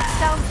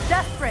 Sounds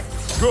desperate.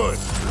 Good.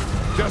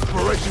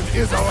 Desperation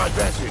is our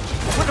advantage.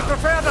 Would have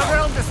preferred a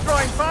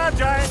realm-destroying fire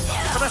giant,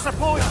 but I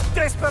suppose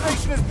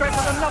desperation is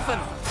better than nothing.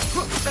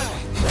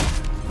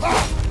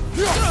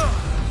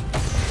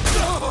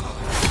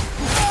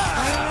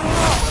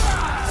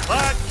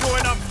 Let's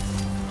join them.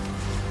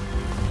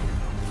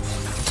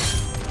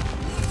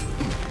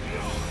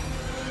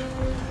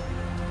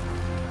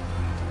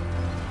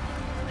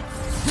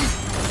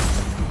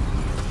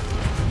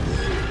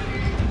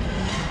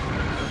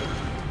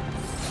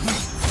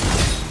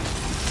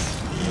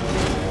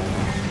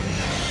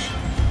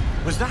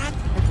 Was that?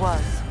 It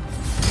was.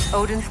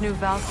 Odin's new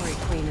Valkyrie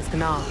queen is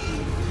Gná.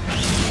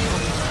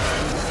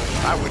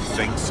 I would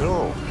think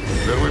so.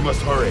 Then we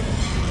must hurry.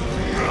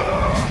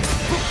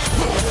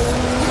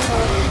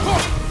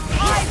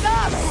 Eyes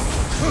up!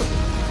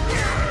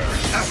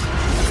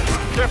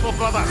 Careful,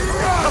 brother.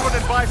 Covered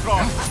in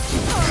Bifrost.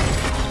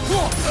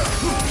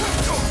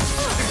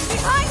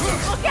 Behind you!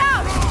 Look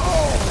out!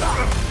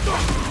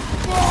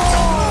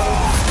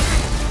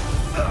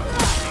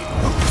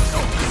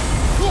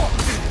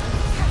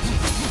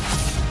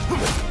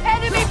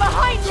 Enemy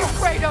behind you,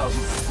 Kratos!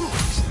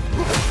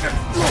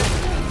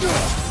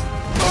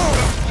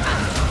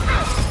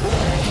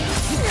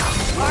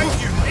 Behind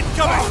you!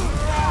 Incoming!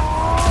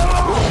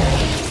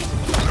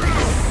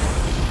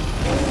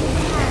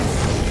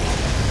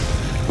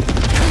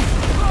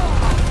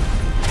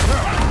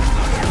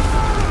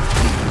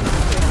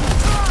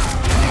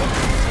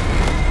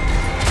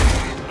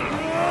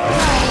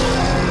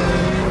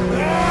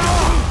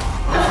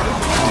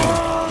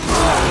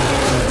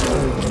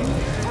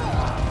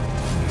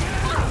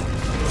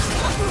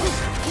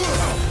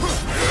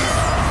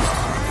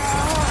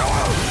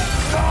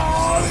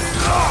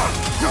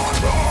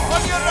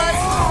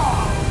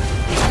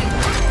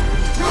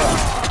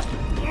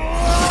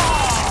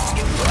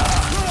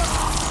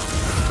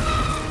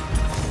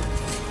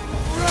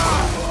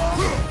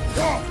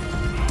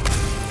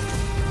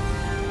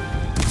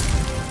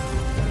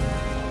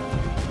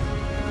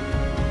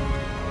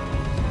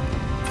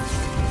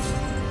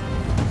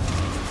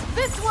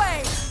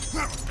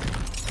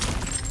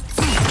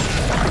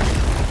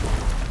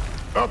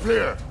 Up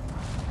here!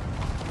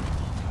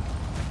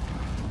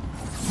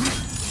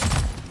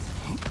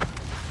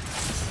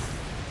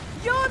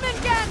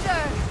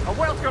 Jormungandr! A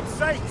welcome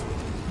sight!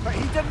 But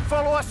he didn't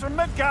follow us from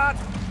Midgard.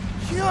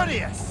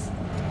 Curious!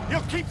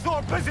 He'll keep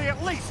Thor busy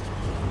at least!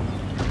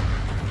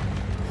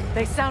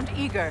 They sound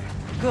eager.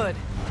 Good.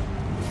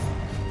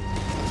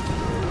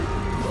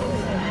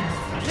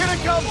 Here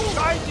it comes!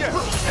 Behind you!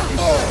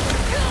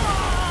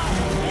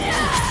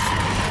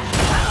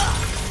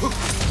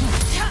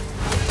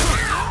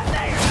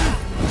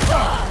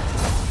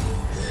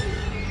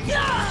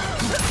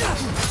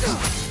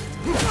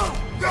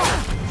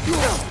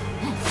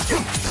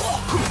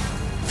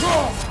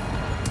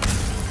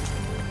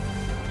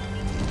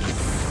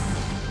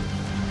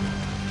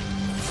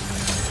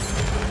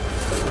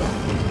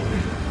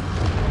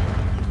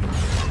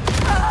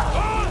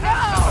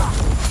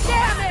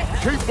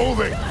 Keep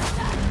moving!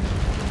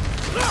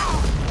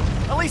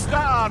 At least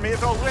that army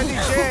is already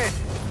dead!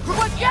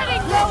 We're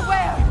getting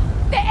nowhere!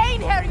 The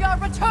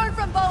Einherjar return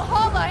from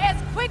Valhalla as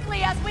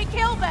quickly as we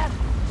kill them!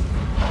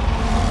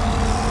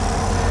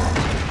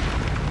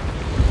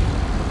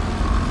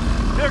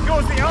 There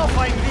goes the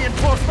Alpine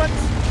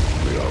reinforcements!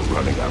 We are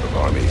running out of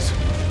armies.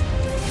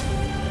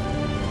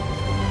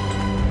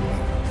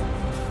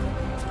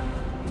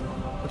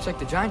 Looks like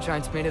the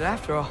Giants made it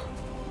after all.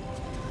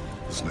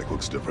 The snake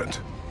looks different.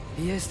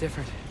 He is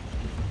different.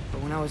 But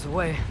when I was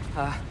away,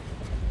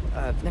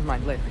 never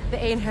mind, later. The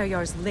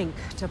Einherjar's link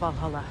to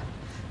Valhalla.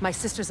 My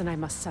sisters and I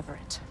must sever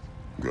it.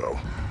 Go.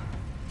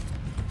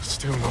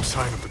 Still no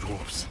sign of the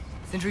dwarves.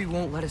 Sindri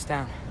won't let us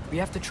down. We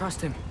have to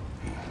trust him.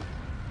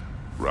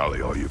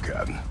 Rally all you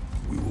can.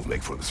 We will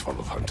make for this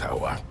funnel of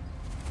Huntawa.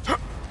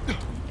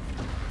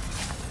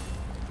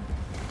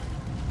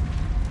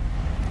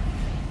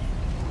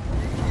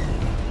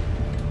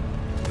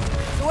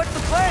 So what's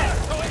the plan?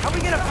 How are we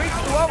gonna breach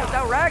the wall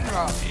without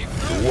Ragnarok?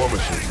 The war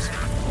machines.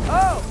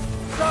 Oh,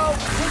 so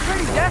we're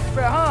pretty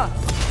desperate, huh?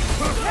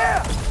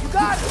 Yeah, you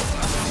got it!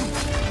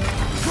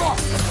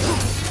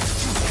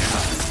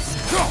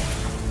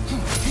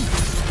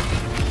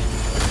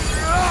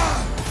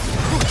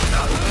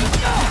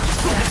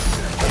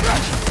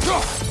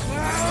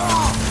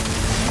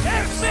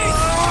 That's me!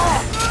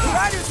 The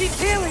rider keeps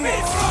healing me!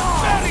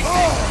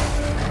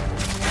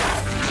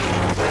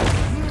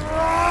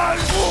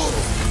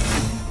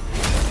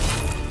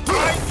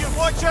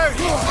 Watch out!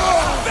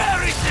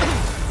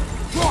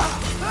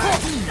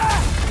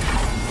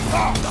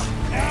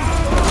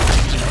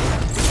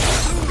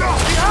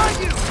 Behind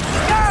you!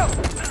 Go!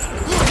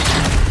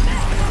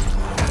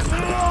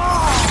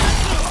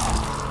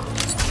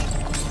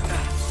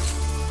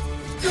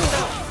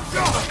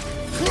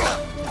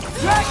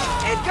 Dragon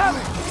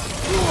incoming!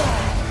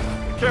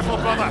 Careful,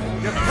 brother.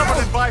 You're covered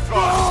in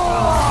Bifrost.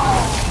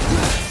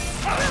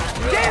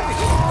 Damn it!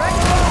 Dragon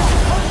is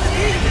supposed to be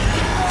here!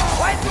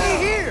 Why isn't he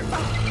here?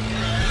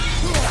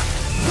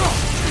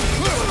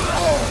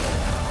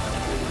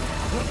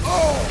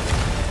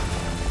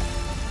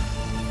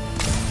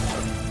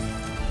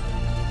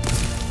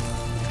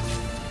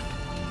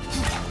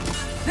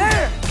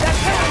 There! That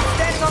penguin's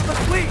standing on the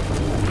fleet!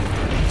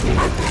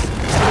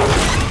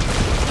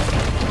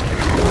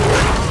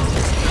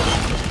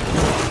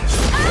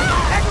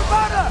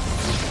 Agrabata!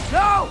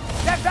 No!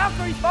 That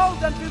Valkyrie followed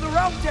them through the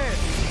realm tear!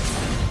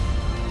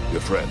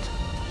 Your friend.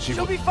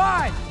 She'll be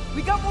fine!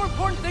 We got more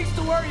important things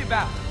to worry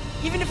about!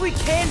 Even if we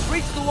can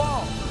breach the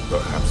wall!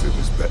 Perhaps it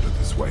is better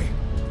this way.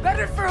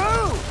 Better for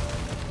who?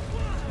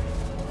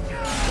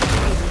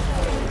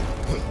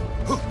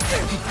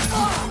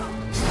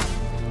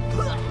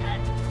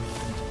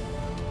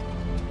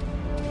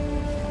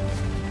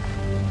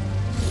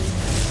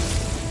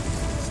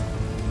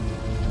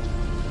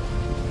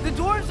 The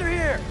dwarves are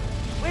here!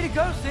 Way to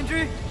go,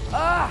 Sindri!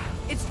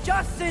 It's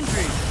just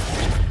Sindri!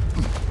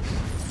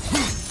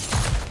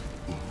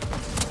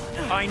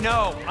 I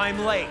know, I'm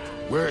late.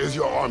 Where is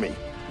your army?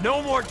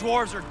 No more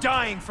dwarves are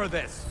dying for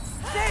this!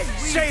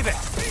 Say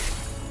this!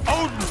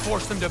 Odin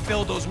forced them to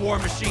build those war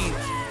machines!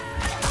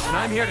 And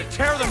I'm here to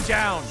tear them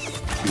down!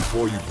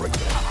 Before you break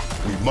them,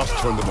 we must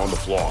turn them on the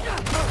floor.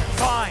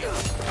 Fine!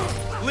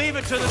 Leave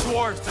it to the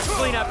dwarves to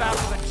clean up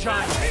after the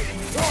giants!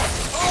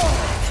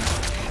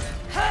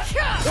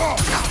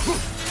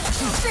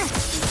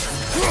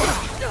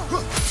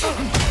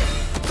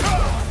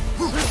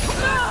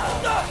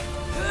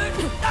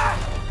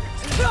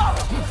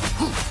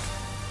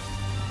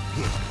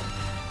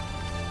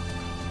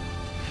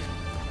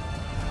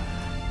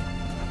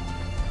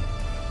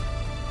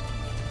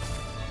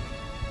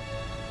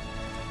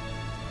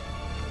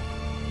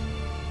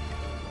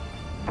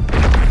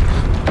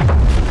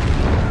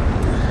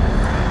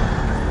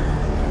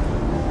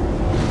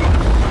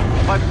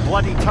 By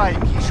bloody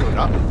time he showed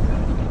up.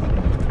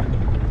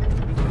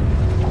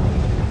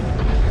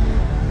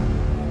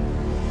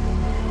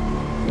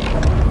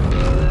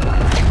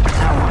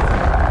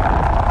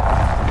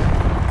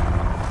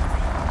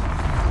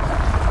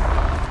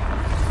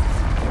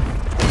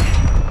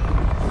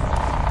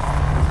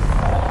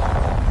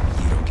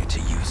 You don't get to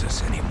use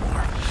us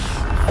anymore.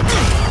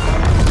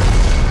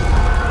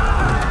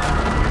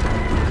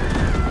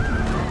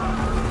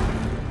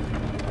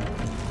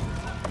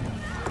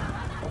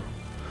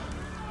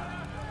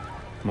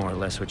 More or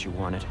less what you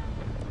wanted.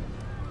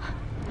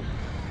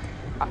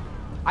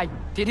 I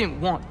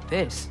didn't want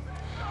this.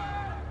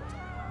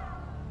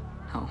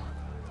 No.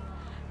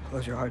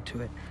 Close your heart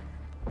to it.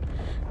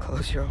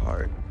 Close your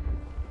heart.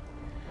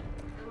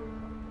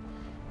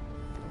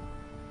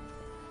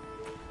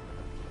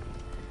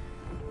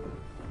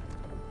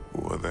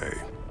 Who are they?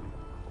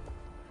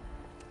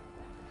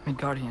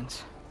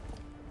 Midgardians.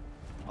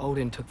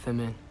 Odin took them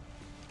in.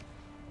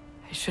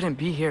 They shouldn't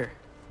be here.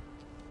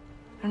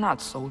 They're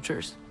not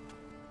soldiers.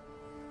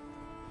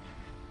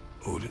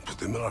 Odin put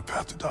them in our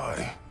path to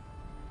die.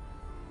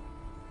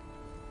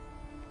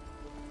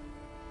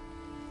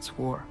 It's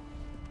war.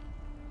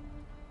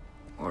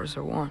 Wars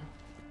are won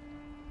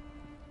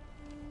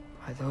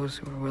by those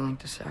who are willing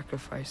to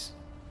sacrifice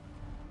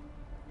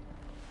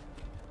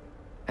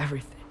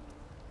everything.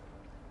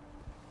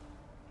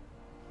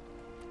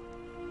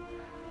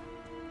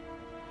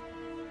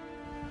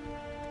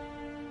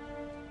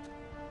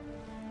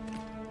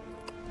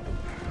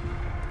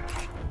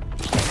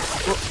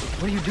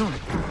 What are you doing?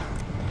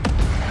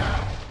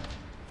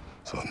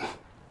 Son,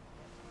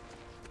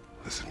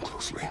 listen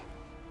closely.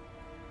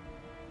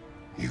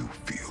 You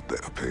feel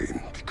their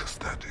pain because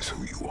that is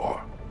who you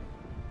are.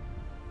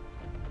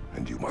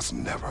 And you must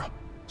never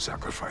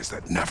sacrifice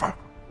that. Never.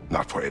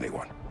 Not for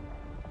anyone.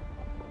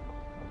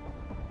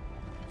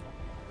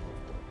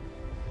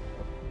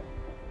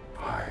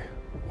 I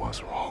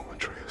was wrong,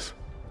 Atreus.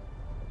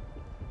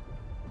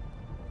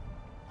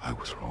 I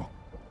was wrong.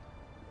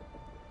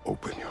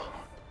 Open your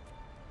heart.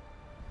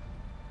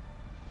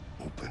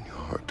 Open your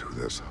heart to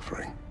their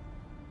suffering.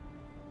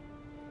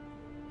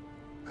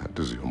 That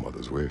is your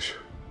mother's wish.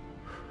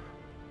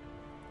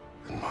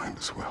 And mine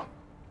as well.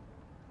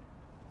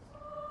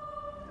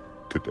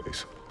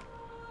 Today's.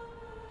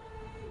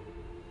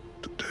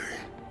 Today,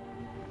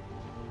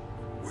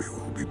 we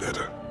will be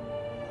better.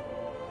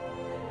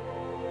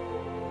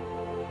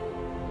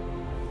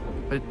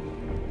 But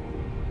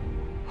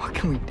what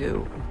can we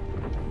do?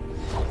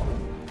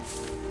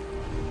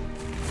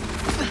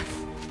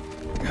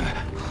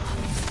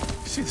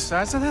 See the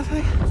size of that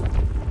thing?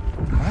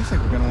 I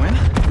think we're gonna win.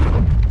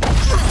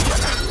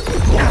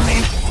 I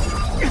mean,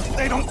 if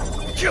they don't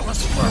kill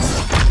us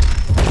first.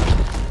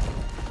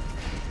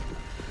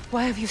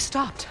 Why have you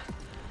stopped?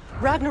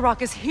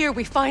 Ragnarok is here.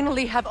 We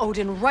finally have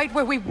Odin right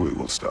where we... We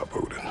will stop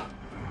Odin.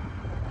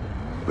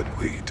 But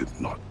we did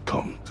not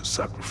come to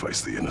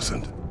sacrifice the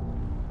innocent.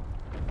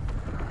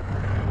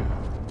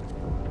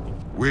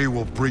 We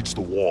will breach the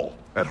wall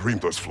at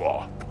Hrimthur's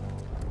Flaw.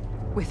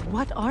 With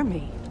what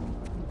army?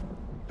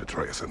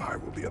 Atreus and I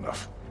will be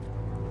enough.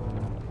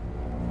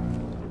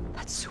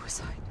 That's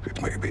suicide.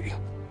 It may be.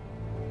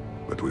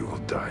 But we will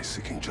die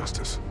seeking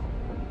justice,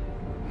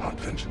 not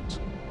vengeance.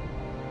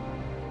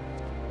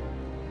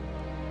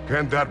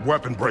 Can that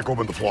weapon break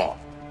open the flaw?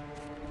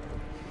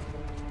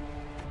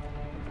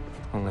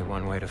 Only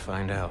one way to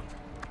find out.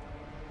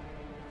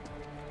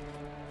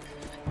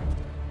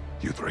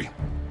 You three.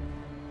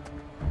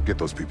 Get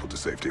those people to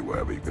safety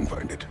wherever you can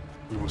find it.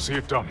 We will see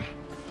it done.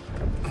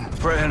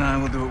 Freya and I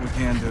will do what we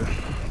can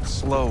to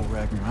slow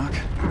Ragnarok.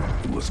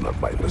 He was not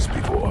mindless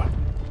before.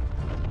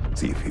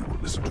 See if he will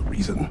listen to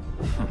reason.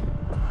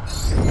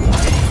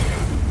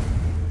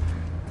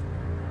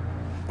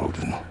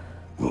 Odin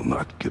will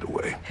not get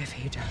away. If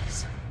he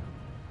does,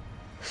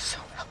 so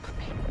help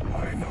me.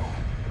 I know.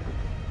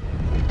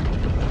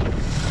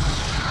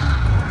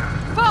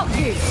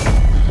 Valky!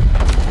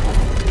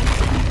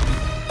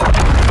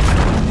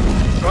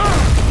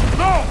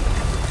 No!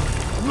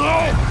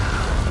 No!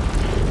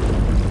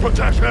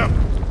 Protect him!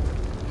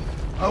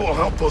 I will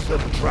help those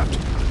that are trapped.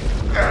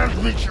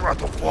 And meet you at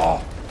the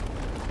fall.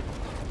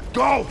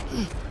 Go!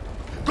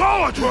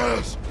 Go,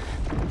 Atreus!